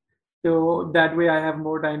 So that way I have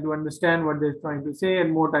more time to understand what they're trying to say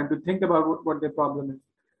and more time to think about what their problem is.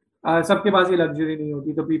 सबके पास ये luxury नहीं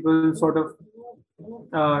होती, तो people sort of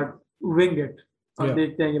wing it और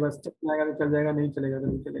देखते हैं कि बस चल जाएगा तो चल जाएगा, नहीं चलेगा तो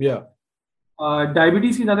नहीं चलेगा.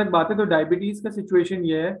 डायबिटीज की जहाँ तक बात है, तो डायबिटीज का सिचुएशन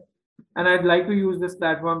ये है, and I'd like to use this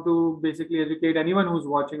platform to basically educate anyone who's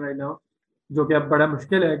watching right now, जो कि अब बड़ा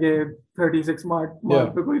मुश्किल है कि 36 मार्क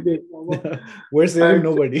पे कोई देख रहा हो. We're saving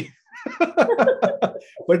nobody.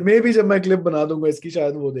 But maybe जब मैं क्लिप बना दूंगा इसकी,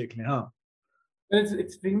 शायद वो देख लें. हाँ. It's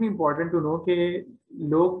extremely important to know कि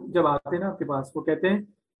लोग जब आते हैं ना आपके पास, वो कहते हैं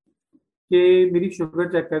कि मेरी शुगर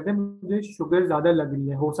चेक करते हैं, मुझे शुगर ज्यादा लग रही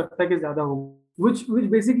है, हो सकता है कि ज्यादा हो, which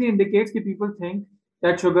basically indicates कि people think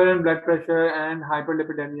that sugar and blood pressure and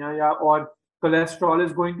hyperlipidemia या or cholesterol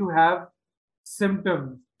is going to have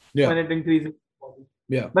symptoms when it increases.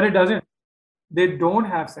 But it doesn't. They don't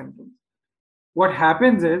have symptoms. What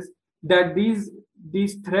happens is that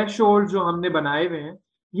these thresholds जो हमने बनाए हुए हैं,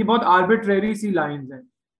 ये बहुत arbitrary सी lines हैं.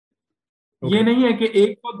 ये नहीं है कि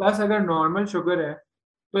 110 अगर नॉर्मल शुगर है,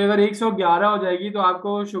 तो अगर 111 हो जाएगी तो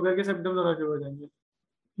आपको शुगर के सिम्टम्स होना शुरू हो जाएंगे.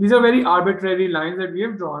 These are very arbitrary lines that we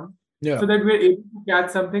have drawn so that we are able to catch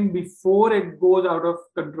something before it goes out of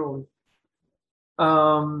control.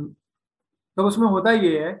 तो उसमें होता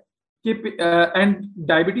ये है कि and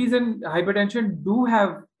diabetes and hypertension do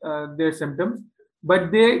have their symptoms,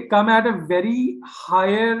 but they come at a very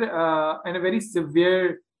higher and a very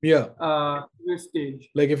severe stage.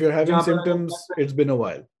 Like if you're having symptoms, it's been a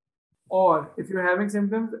while. Or if you're having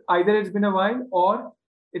symptoms, either it's been a while or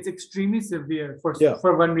it's extremely severe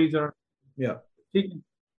for one reason. ठीक है.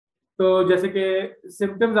 तो जैसे कि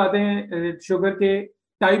symptoms आते हैं sugar के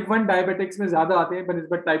type 1 diabetics में ज्यादा आते हैं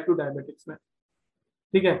बनिस्बत type 2 डायबिटिक्स में,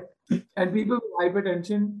 ठीक है. And people with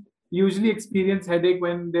hypertension usually experience headache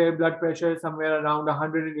when their blood pressure is somewhere around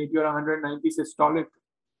 180 or 190 systolic,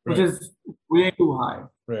 which is way too high.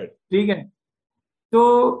 ठीक है. तो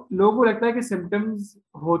लोगों को लगता है कि सिम्टम्स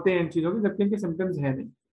होते हैं इन चीजों के, जबकि इनके सिम्टम्स है नहीं.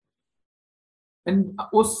 एंड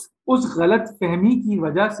उस गलत फहमी की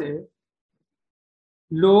वजह से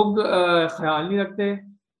लोग ख्याल नहीं रखते,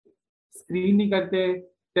 स्क्रीन नहीं करते,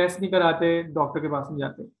 टेस्ट नहीं कराते, डॉक्टर के पास नहीं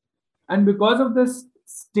जाते. And because of this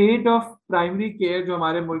state of primary care जो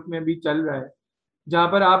हमारे मुल्क में अभी चल रहा है, जहां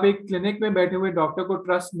पर आप एक क्लिनिक में बैठे हुए डॉक्टर को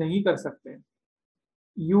ट्रस्ट नहीं कर सकते,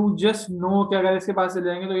 यू जस्ट नो कि अगर इसके पास से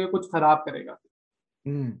जाएंगे तो ये कुछ खराब करेगा.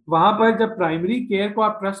 वहां पर जब प्राइमरी केयर को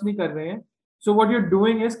आप ट्रस्ट नहीं कर रहे हैं, so what you are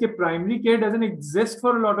doing is कि primary care doesn't exist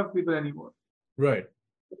for a lot of people anymore.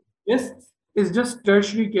 This is just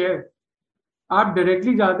tertiary care. आप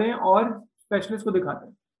डायरेक्टली जाते हैं और स्पेशलिस्ट को दिखाते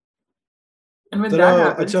हैं. एंड व्हेन दैट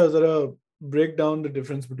हैपेंस, अच्छा जरा break down the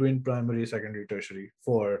difference between primary, secondary, tertiary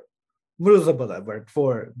for मुझे सब पता है, but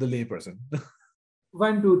for the lay person.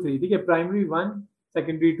 1 2 3, ठीक है, प्राइमरी 1,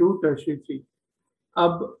 सेकेंडरी 2, टर्शरी 3।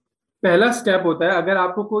 अब पहला स्टेप होता है, अगर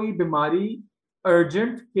आपको कोई बीमारी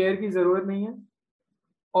अर्जेंट केयर की जरूरत नहीं है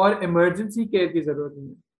और इमरजेंसी केयर की जरूरत नहीं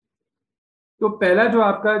है, तो पहला जो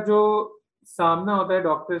आपका जो सामना होता है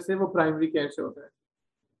डॉक्टर से, वो प्राइमरी केयर से होता है।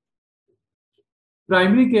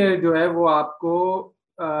 प्राइमरी केयर जो है वो आपको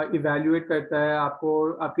इवेल्युएट करता है,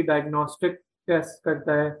 आपको आपकी डायग्नोस्टिक टेस्ट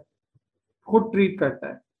करता है, खुद ट्रीट करता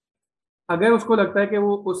है। अगर उसको लगता है कि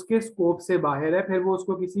वो उसके स्कोप से बाहर है, फिर वो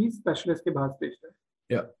उसको किसी स्पेशलिस्ट के पास भेजता है।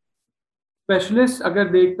 या स्पेशलिस्ट अगर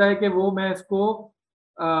देखता है कि वो मैं इसको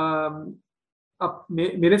अब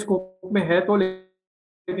मेरे स्कोप में है तो,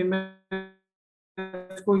 लेकिन मैं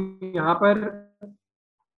इसको यहाँ पर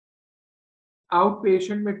आउट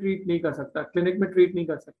पेशेंट में ट्रीट नहीं कर सकता, क्लिनिक में ट्रीट नहीं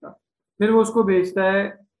कर सकता, फिर वो उसको भेजता है।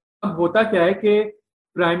 अब होता क्या है कि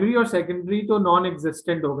प्राइमरी और सेकेंडरी तो नॉन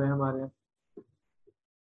एग्जिस्टेंट हो गए हमारे यहाँ,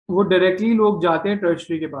 वो डायरेक्टली लोग जाते हैं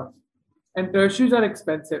टर्शरी के पास, and tertiaries are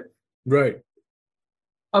expensive. Right.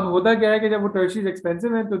 अब होता क्या है कि जब वो टर्शरीज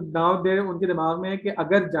एक्सपेंसिव है, तो नाउ देर उनके दिमाग में है कि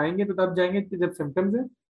अगर जाएंगे तो तब जाएंगे कि जब सिम्टम्स है,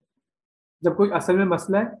 जब कोई असल में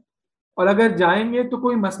मसला है, और अगर जाएंगे तो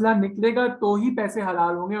कोई मसला निकलेगा तो ही पैसे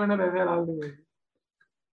हलाल होंगे, वरना पैसे हलाल नहीं होंगे।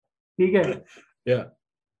 ठीक है, या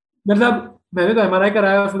मतलब मैंने तो एमआरआई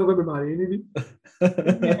कराया, उसमें तो कोई बीमारी ही नहीं थी।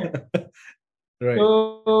 ठीक है, राइट। तो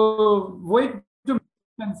वो एक जो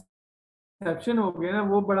कंसेप्शन हो गया ना,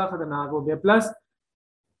 वो बड़ा खतरनाक हो गया। प्लस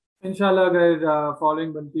इंशाल्लाह अगर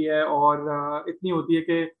फॉलोइंग बनती है और इतनी होती है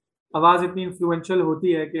कि आवाज़ इतनी इन्फ्लुएंशियल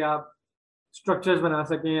होती है कि आप स्ट्रक्चर्स बना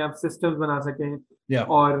सकें, आप सिस्टम्स बना सकें या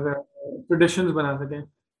और ट्रेडिशंस बना सकें,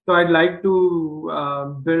 तो I'd like to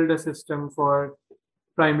build a system for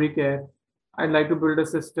primary care. I'd like to build a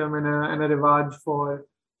system and a रिवाज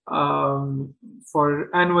for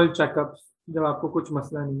annual checkups जब आपको कुछ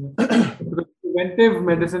मसला नहीं है। Because preventive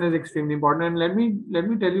medicine is extremely important, and let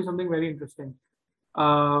me tell you something very interesting.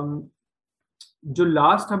 जो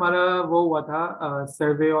last हमारा वो हुआ था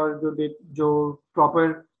सर्वे, और जो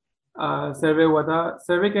प्रॉपर सर्वे हुआ था,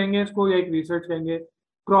 सर्वे कहेंगे इसको या एक रिसर्च कहेंगे,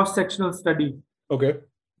 cross sectional study, okay.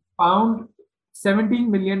 Found 17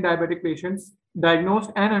 million diabetic patients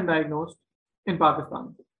diagnosed and undiagnosed in Pakistan.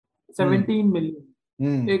 17 million,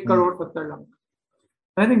 1 crore 70 lakh.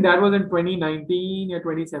 I think that was in 2019 or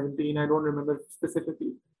 2017, I don't remember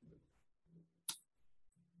specifically.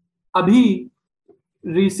 अभी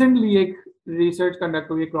रिसेंटली एक रिसर्च कंडक्ट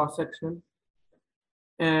हुई है क्रॉस सेक्शन,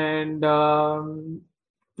 एंड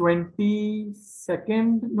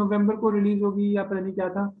 22 नवंबर को release होगी या पता नहीं क्या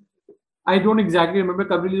था, आई डोंट एग्जैक्टली रिमेंबर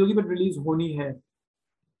कब रिलीज होगी, बट रिलीज होनी है।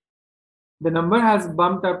 The number has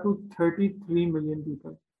bumped up to 33 million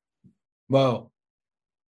people. Wow.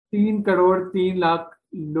 3 crore 3 lakh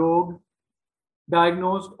लोग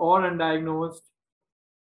डायग्नोस्ड और undiagnosed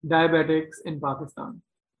diabetics in Pakistan.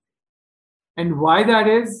 And why that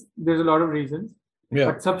is, there's a lot of reasons, या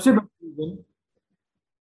but सबसे बड़ी reason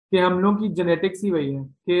कि हम लोग की जेनेटिक्स ही वही है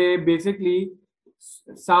कि बेसिकली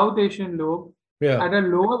साउथ एशियन लोग या at a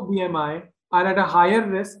lower BMI are at a higher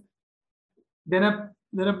risk than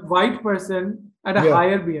a white person at a या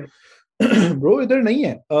higher BMI. ब्रो इधर नहीं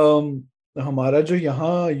है। हमारा जो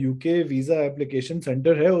यहाँ यूके वीजा एप्लीकेशन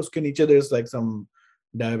सेंटर है, उसके नीचे there is like some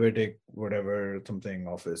diabetic whatever something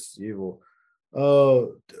office, ये वो।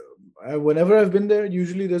 whenever I've been there,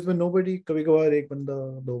 usually there's been nobody. कभी कभार एक बंदा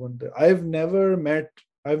दो बंदे।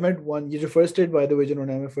 I've met one, ये जो first aid by the way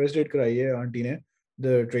जिन्होंने हमें फर्स्ट एड कराई है आंटी ने,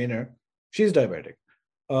 the trainer, she is diabetic.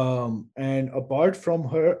 and apart from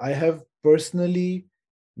her, I have personally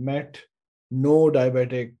met no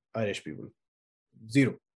diabetic Irish people.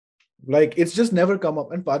 Zero. Like it's just never come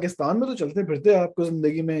up. And Pakistan में तो चलते फिरते आपको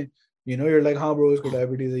जिंदगी में, you're like, हाँ bro, इसको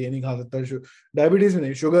डायबिटीज है, ये नहीं खा सकता, डायबिटीज में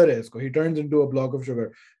नहीं, शुगर है इसको, he turns into a block of sugar.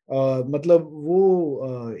 मतलब वो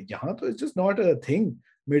यहाँ तो it's just not a thing.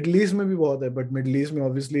 Middle east में भी बहुत है, बट मिडल ईस्ट में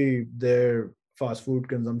obviously their fast food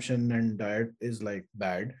consumption and diet is like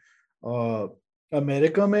bad.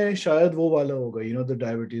 America में शायद वो वाला होगा, the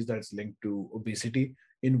diabetes that's linked to obesity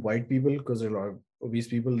in white people because there are a lot of obese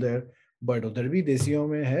people there. But उधर भी देसियों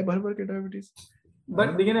में है भर भर के डायबिटीज। बट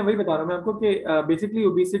देखिए ना, वही बता रहा हूँ मैं आपको कि basically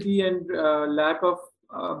obesity and lack of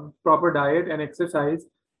proper diet and exercise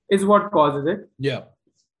is what causes it. या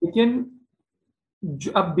लेकिन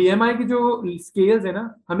अब बीएमआई की जो स्केल्स है ना,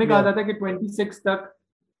 हमें कहा Yeah. जाता है कि 26 तक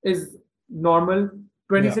इज नॉर्मल,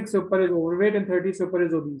 26 से ऊपर इज ओवरवेट एंड 30 से ऊपर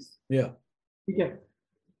इज ओबीस। या ठीक है,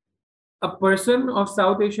 a person of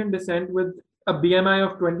South Asian descent with a BMI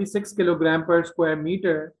of 26 kilogram per square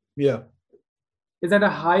meter या is at a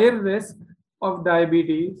higher risk of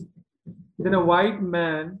diabetes than a white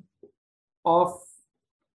man of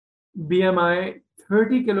BMI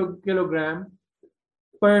 30 kilogram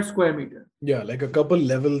per square meter. Yeah, like a couple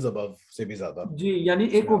levels above से भी ज़्यादा. जी, यानी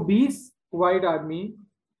एक Yeah. obese white आदमी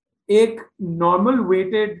एक normal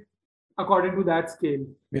weighted according to that scale,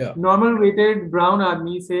 Yeah. normal weighted brown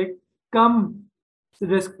आदमी से कम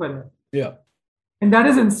risk पर है. Yeah. And that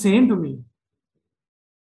is insane to me.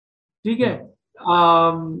 ठीक है.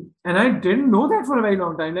 And I didn't know that for a very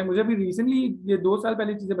long time. Like मुझे अभी recently ये 2 साल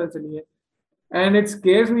पहले चीजें पता चली है. And it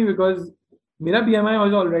scares me because मेरा BMI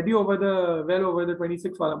was already well over the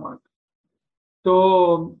 26 वाला mark. तो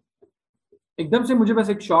एकदम से मुझे बस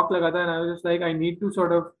एक शॉक लगा था and I was just like I need to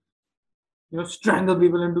sort of strangle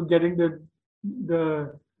people into getting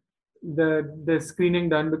the the screening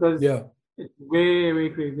done because Yeah. it's way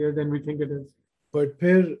crazier than we think it is. But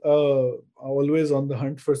फिर always on the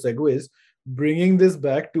hunt for segues, bringing this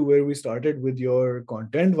back to where we started with your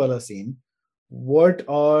content wala scene, what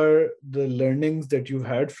are the learnings that you've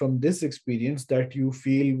had from this experience that you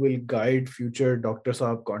feel will guide future Dr.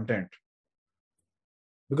 Saab content?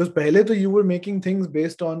 Because पहले तो you were making things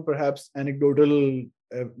based on perhaps anecdotal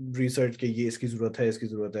research के ये इसकी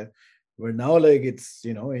ज़रूरत है, but now like it's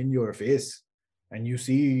in your face and you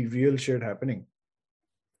see real shit happening.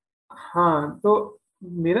 हाँ, तो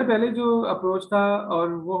मेरा पहले जो अप्रोच था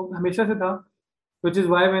और वो हमेशा से था, which is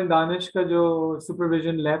why when Danish का जो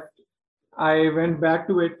supervision left, I went back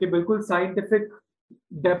to it कि बिल्कुल scientific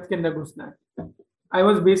depth के अंदर घुसना है. I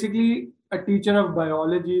was basically a teacher of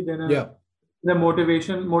biology, then the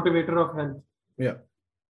motivator of health. Yeah.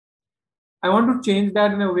 I want to change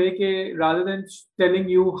that in a way that rather than telling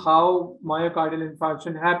you how myocardial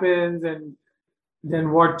infarction happens and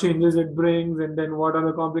then what changes it brings and then what are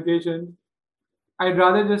the complications, I'd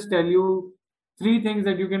rather just tell you 3 things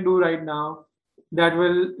that you can do right now that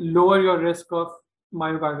will lower your risk of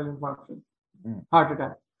myocardial infarction, heart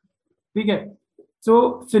attack. Okay?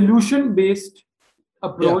 So solution-based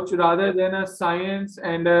approach rather than a science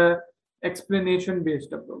and a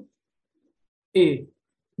explanation-based approach. A.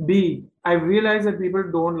 B. I realize that people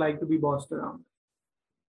don't like to be bossed around.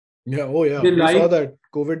 Yeah, oh yeah. They We like, saw that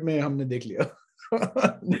COVID में हमने देख लिया.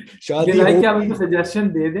 they like कि आप उनको suggestion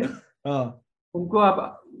दे दें. हाँ. उनको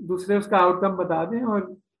आप दूसरे उसका आउटकम बता दें और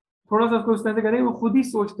थोड़ा सा उसको उस तरह से करें वो खुद ही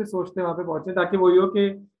सोचते सोचते वहां पे पहुंचे ताकि वो यो कि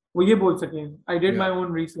वो ये बोल सकें I did my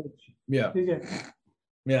own research. ठीक है.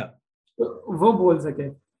 Yeah. तो वो बोल सके.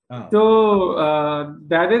 तो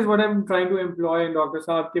that is what I'm trying to employ in Dr.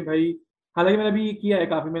 साहब के भाई हालांकि मैंने अभी ये किया है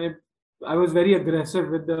काफी मैंने I was very aggressive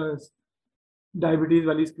with the diabetes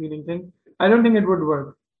wali screening thing. I don't think it would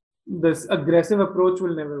work. This aggressive approach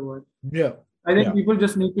will never work. Yeah. I think people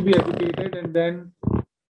just need to be educated and then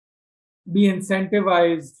be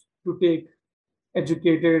incentivized to take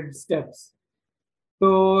educated steps.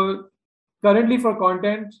 So currently for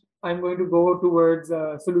content, I'm going to go towards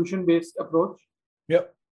a solution-based approach.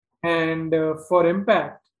 Yep. And for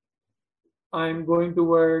impact, I'm going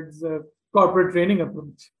towards a corporate training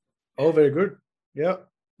approach. Oh, very good. Yeah.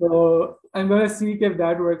 So I'm going to see if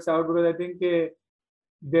that works out because I think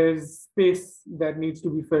there's space that needs to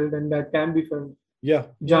be filled and that can be filled. Yeah.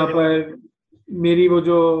 जहाँ पर मेरी वो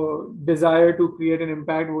जो desire to create an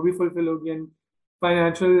impact वो भी fulfill होगी and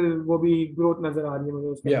financial वो भी growth नजर आ रही है मुझे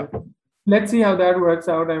उसमें. Yeah. Let's see how that works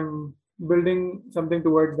out. I'm building something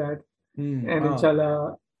towards that, and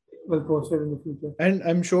inshallah we'll post it in the future. And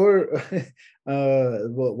I'm sure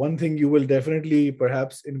one thing you will definitely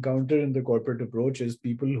perhaps encounter in the corporate approach is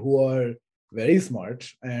people who are very smart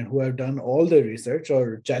and who have done all the research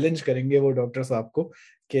or challenge करेंगे वो doctor साहब को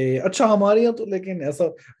कि अच्छा हमारे यहाँ तो लेकिन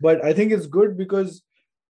ऐसा. But I think it's good because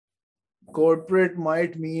corporate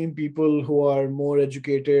might mean people who are more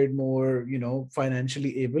educated, more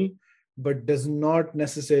financially able, but does not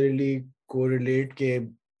necessarily correlate के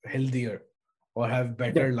healthier or have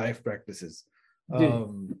better life practices.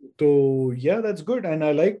 So yeah, that's good. And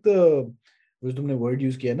I like the तुमने word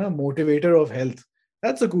use किया ना, motivator of health.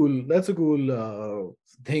 That's a cool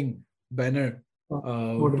thing, banner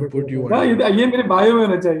to put you on. ये मेरे bio में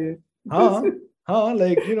होना चाहिए. हाँ,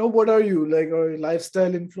 like what are you like a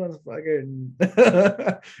lifestyle influencer? Again,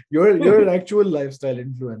 you're an actual lifestyle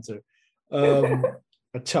influencer.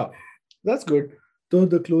 अच्छा, that's good. So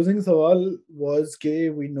the closing सवाल was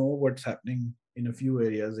कि we know what's happening in a few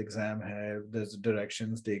areas. Exam hai, there's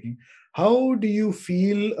directions taking. How do you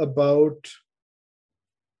feel about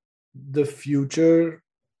the future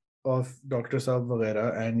of Dr. Saab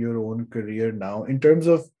वगैरह and your own career now in terms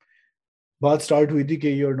of बात start हुई थी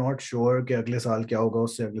कि you're not sure कि अगले साल क्या होगा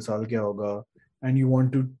उससे अगले साल क्या होगा and you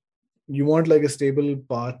want like a stable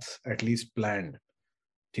path at least planned.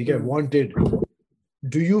 ठीक है, wanted.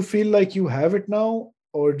 Do you feel like you have it now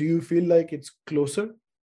or do you feel like it's closer?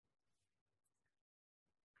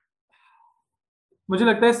 मुझे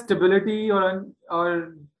लगता है स्टेबिलिटी और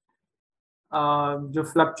जो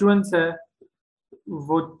फ्लक्चुएंस है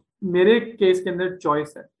वो मेरे केस के अंदर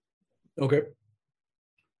चॉइस है. Okay.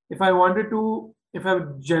 If I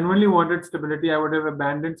genuinely wanted stability, I would have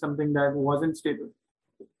abandoned something that wasn't stable.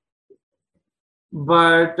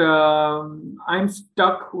 But I'm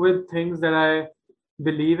stuck with things that I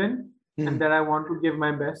believe in and that I want to give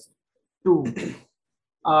my best to.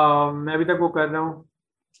 मैं अभी तक वो कर रहा हूँ.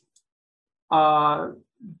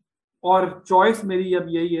 और choice मेरी अब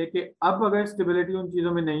यही है कि अब अगर स्टेबिलिटी उन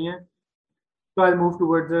चीज़ों में नहीं है तो I'll move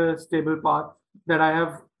towards a stable path that I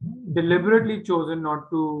have deliberately chosen not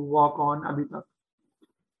to walk on अभी तक.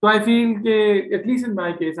 So I feel कि at least in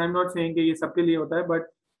my case, I'm not saying कि ये सबके लिए होता है, but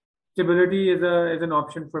stability is an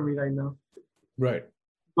option for me right now. Right.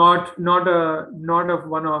 Not a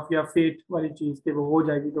one-off या fate वाली चीज़ कि वो हो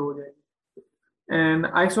जाएगी तो हो जाएगी. And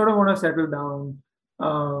I sort of want to settle down,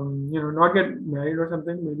 not get married or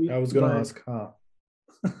something maybe. I was gonna ask,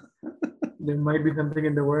 There might be something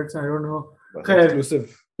in the works. I don't know.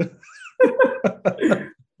 Exclusive.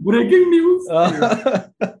 Breaking news.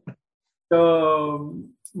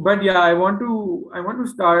 But yeah, I want to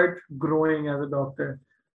start growing as a doctor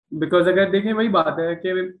because अगर देखें वही बात है कि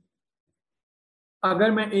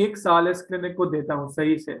अगर मैं 1 साल इस क्लिनिक को देता हूँ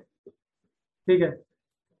सही से, ठीक है,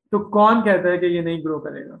 तो कौन कहता है कि ये नहीं ग्रो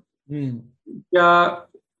करेगा? क्या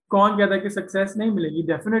कौन कहता है कि सक्सेस नहीं मिलेगी?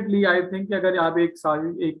 डेफिनेटली आई थिंक कि अगर आप 1 साल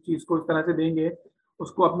एक चीज को इस तरह से देंगे,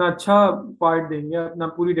 उसको अपना अच्छा पार्ट देंगे, अपना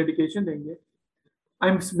पूरी डेडिकेशन देंगे, I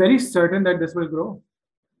am very certain that this will grow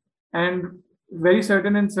and very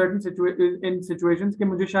certain in situations कि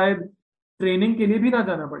मुझे शायद ट्रेनिंग के लिए भी ना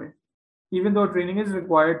जाना पड़े, even though training is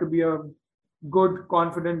required to be a good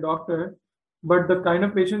confident doctor, but the kind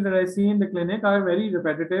of patients that I see in the clinic are very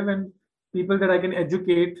repetitive and people that I can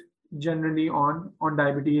educate generally on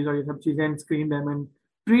diabetes or ये सब चीजें and screen them and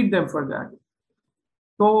treat them for that.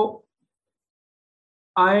 So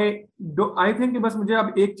I think कि बस मुझे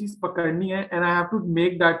अब एक चीज पकड़नी है and I have to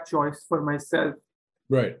make that choice for myself,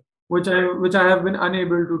 right, which I have been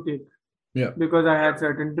unable to take, yeah, because I had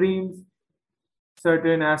certain dreams,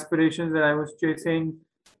 certain aspirations that I was chasing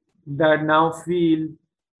that now feel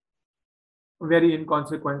very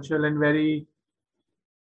inconsequential and very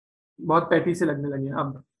बहुत petty से लगने लगे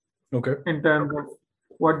अब. Okay. In terms of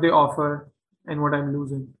what they offer and what I'm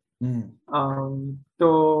losing. So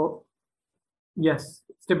yes,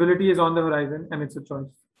 stability is on the horizon and it's a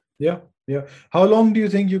choice. Yeah. How long do you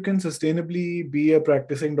think you can sustainably be a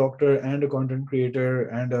practicing doctor and a content creator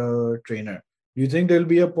and a trainer? Do you think there'll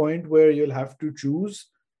be a point where you'll have to choose?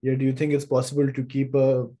 Yeah, do you think it's possible to keep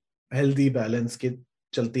a healthy balance के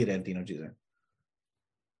चलती रहें तीनों चीजें?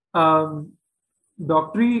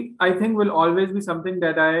 Doctory, I think, will always be something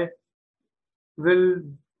that I will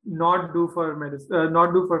not do for medicine,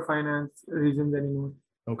 not do for finance reasons anymore.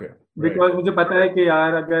 Okay. Because मुझे पता है कि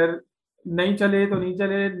यार अगर नहीं चले तो नहीं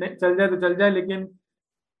चले, चल जाए तो चल जाए, लेकिन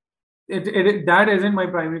that isn't my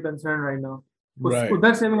primary concern right now.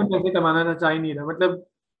 उधर से मैं पैसे कमाना ना चाह ही नहीं रहा, मतलब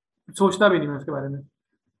सोचता भी नहीं मैं उसके बारे में.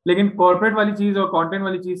 लेकिन कॉर्पोरेट वाली चीज और कंटेंट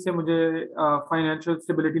वाली चीज से मुझे फाइनेंशियल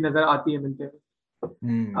स्टेबिलिटी नजर आती है मिलते हैं.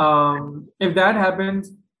 If that happens,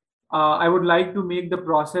 I would like to make the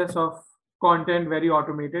process of content very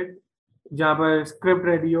automated, जहाँ पर script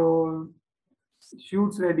ready हो,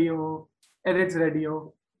 shoots ready हो, edits ready हो,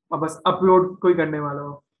 और बस upload कोई करने वाला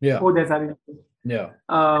हो, वो जैसा भी.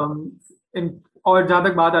 और जहाँ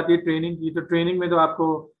तक बात आती है ट्रेनिंग की, तो ट्रेनिंग में तो आपको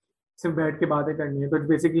सिर्फ बैठ के बातें करनी है, तो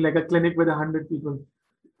basically like a clinic with 100 people.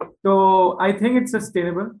 So I think it's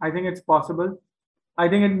sustainable. I think it's possible. I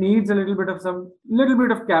think it needs a little bit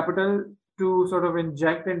of capital to sort of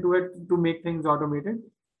inject into it to make things automated.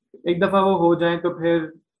 एक दफा वो हो जाए तो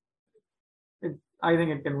फिर I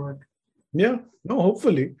think it can work. Yeah, no,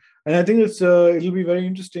 hopefully. And I think it'll be very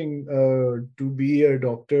interesting to be a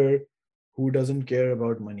doctor who doesn't care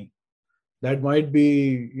about money. That might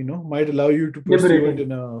be, might allow you to pursue it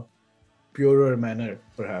in a purer manner,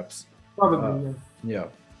 perhaps. Probably, yeah.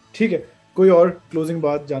 ठीक है, कोई और closing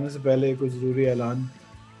बात जाने से पहले कोई जरूरी ऐलान?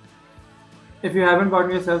 If you haven't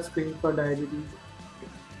gotten yourself screened for diabetes,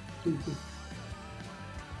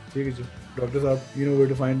 ठीक है जी. Doctor Saab, you know where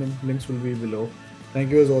to find him. Links will be below.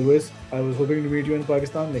 Thank you as always. I was hoping to meet you in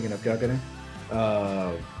Pakistan, लेकिन अब क्या करें?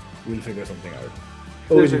 We'll figure something out.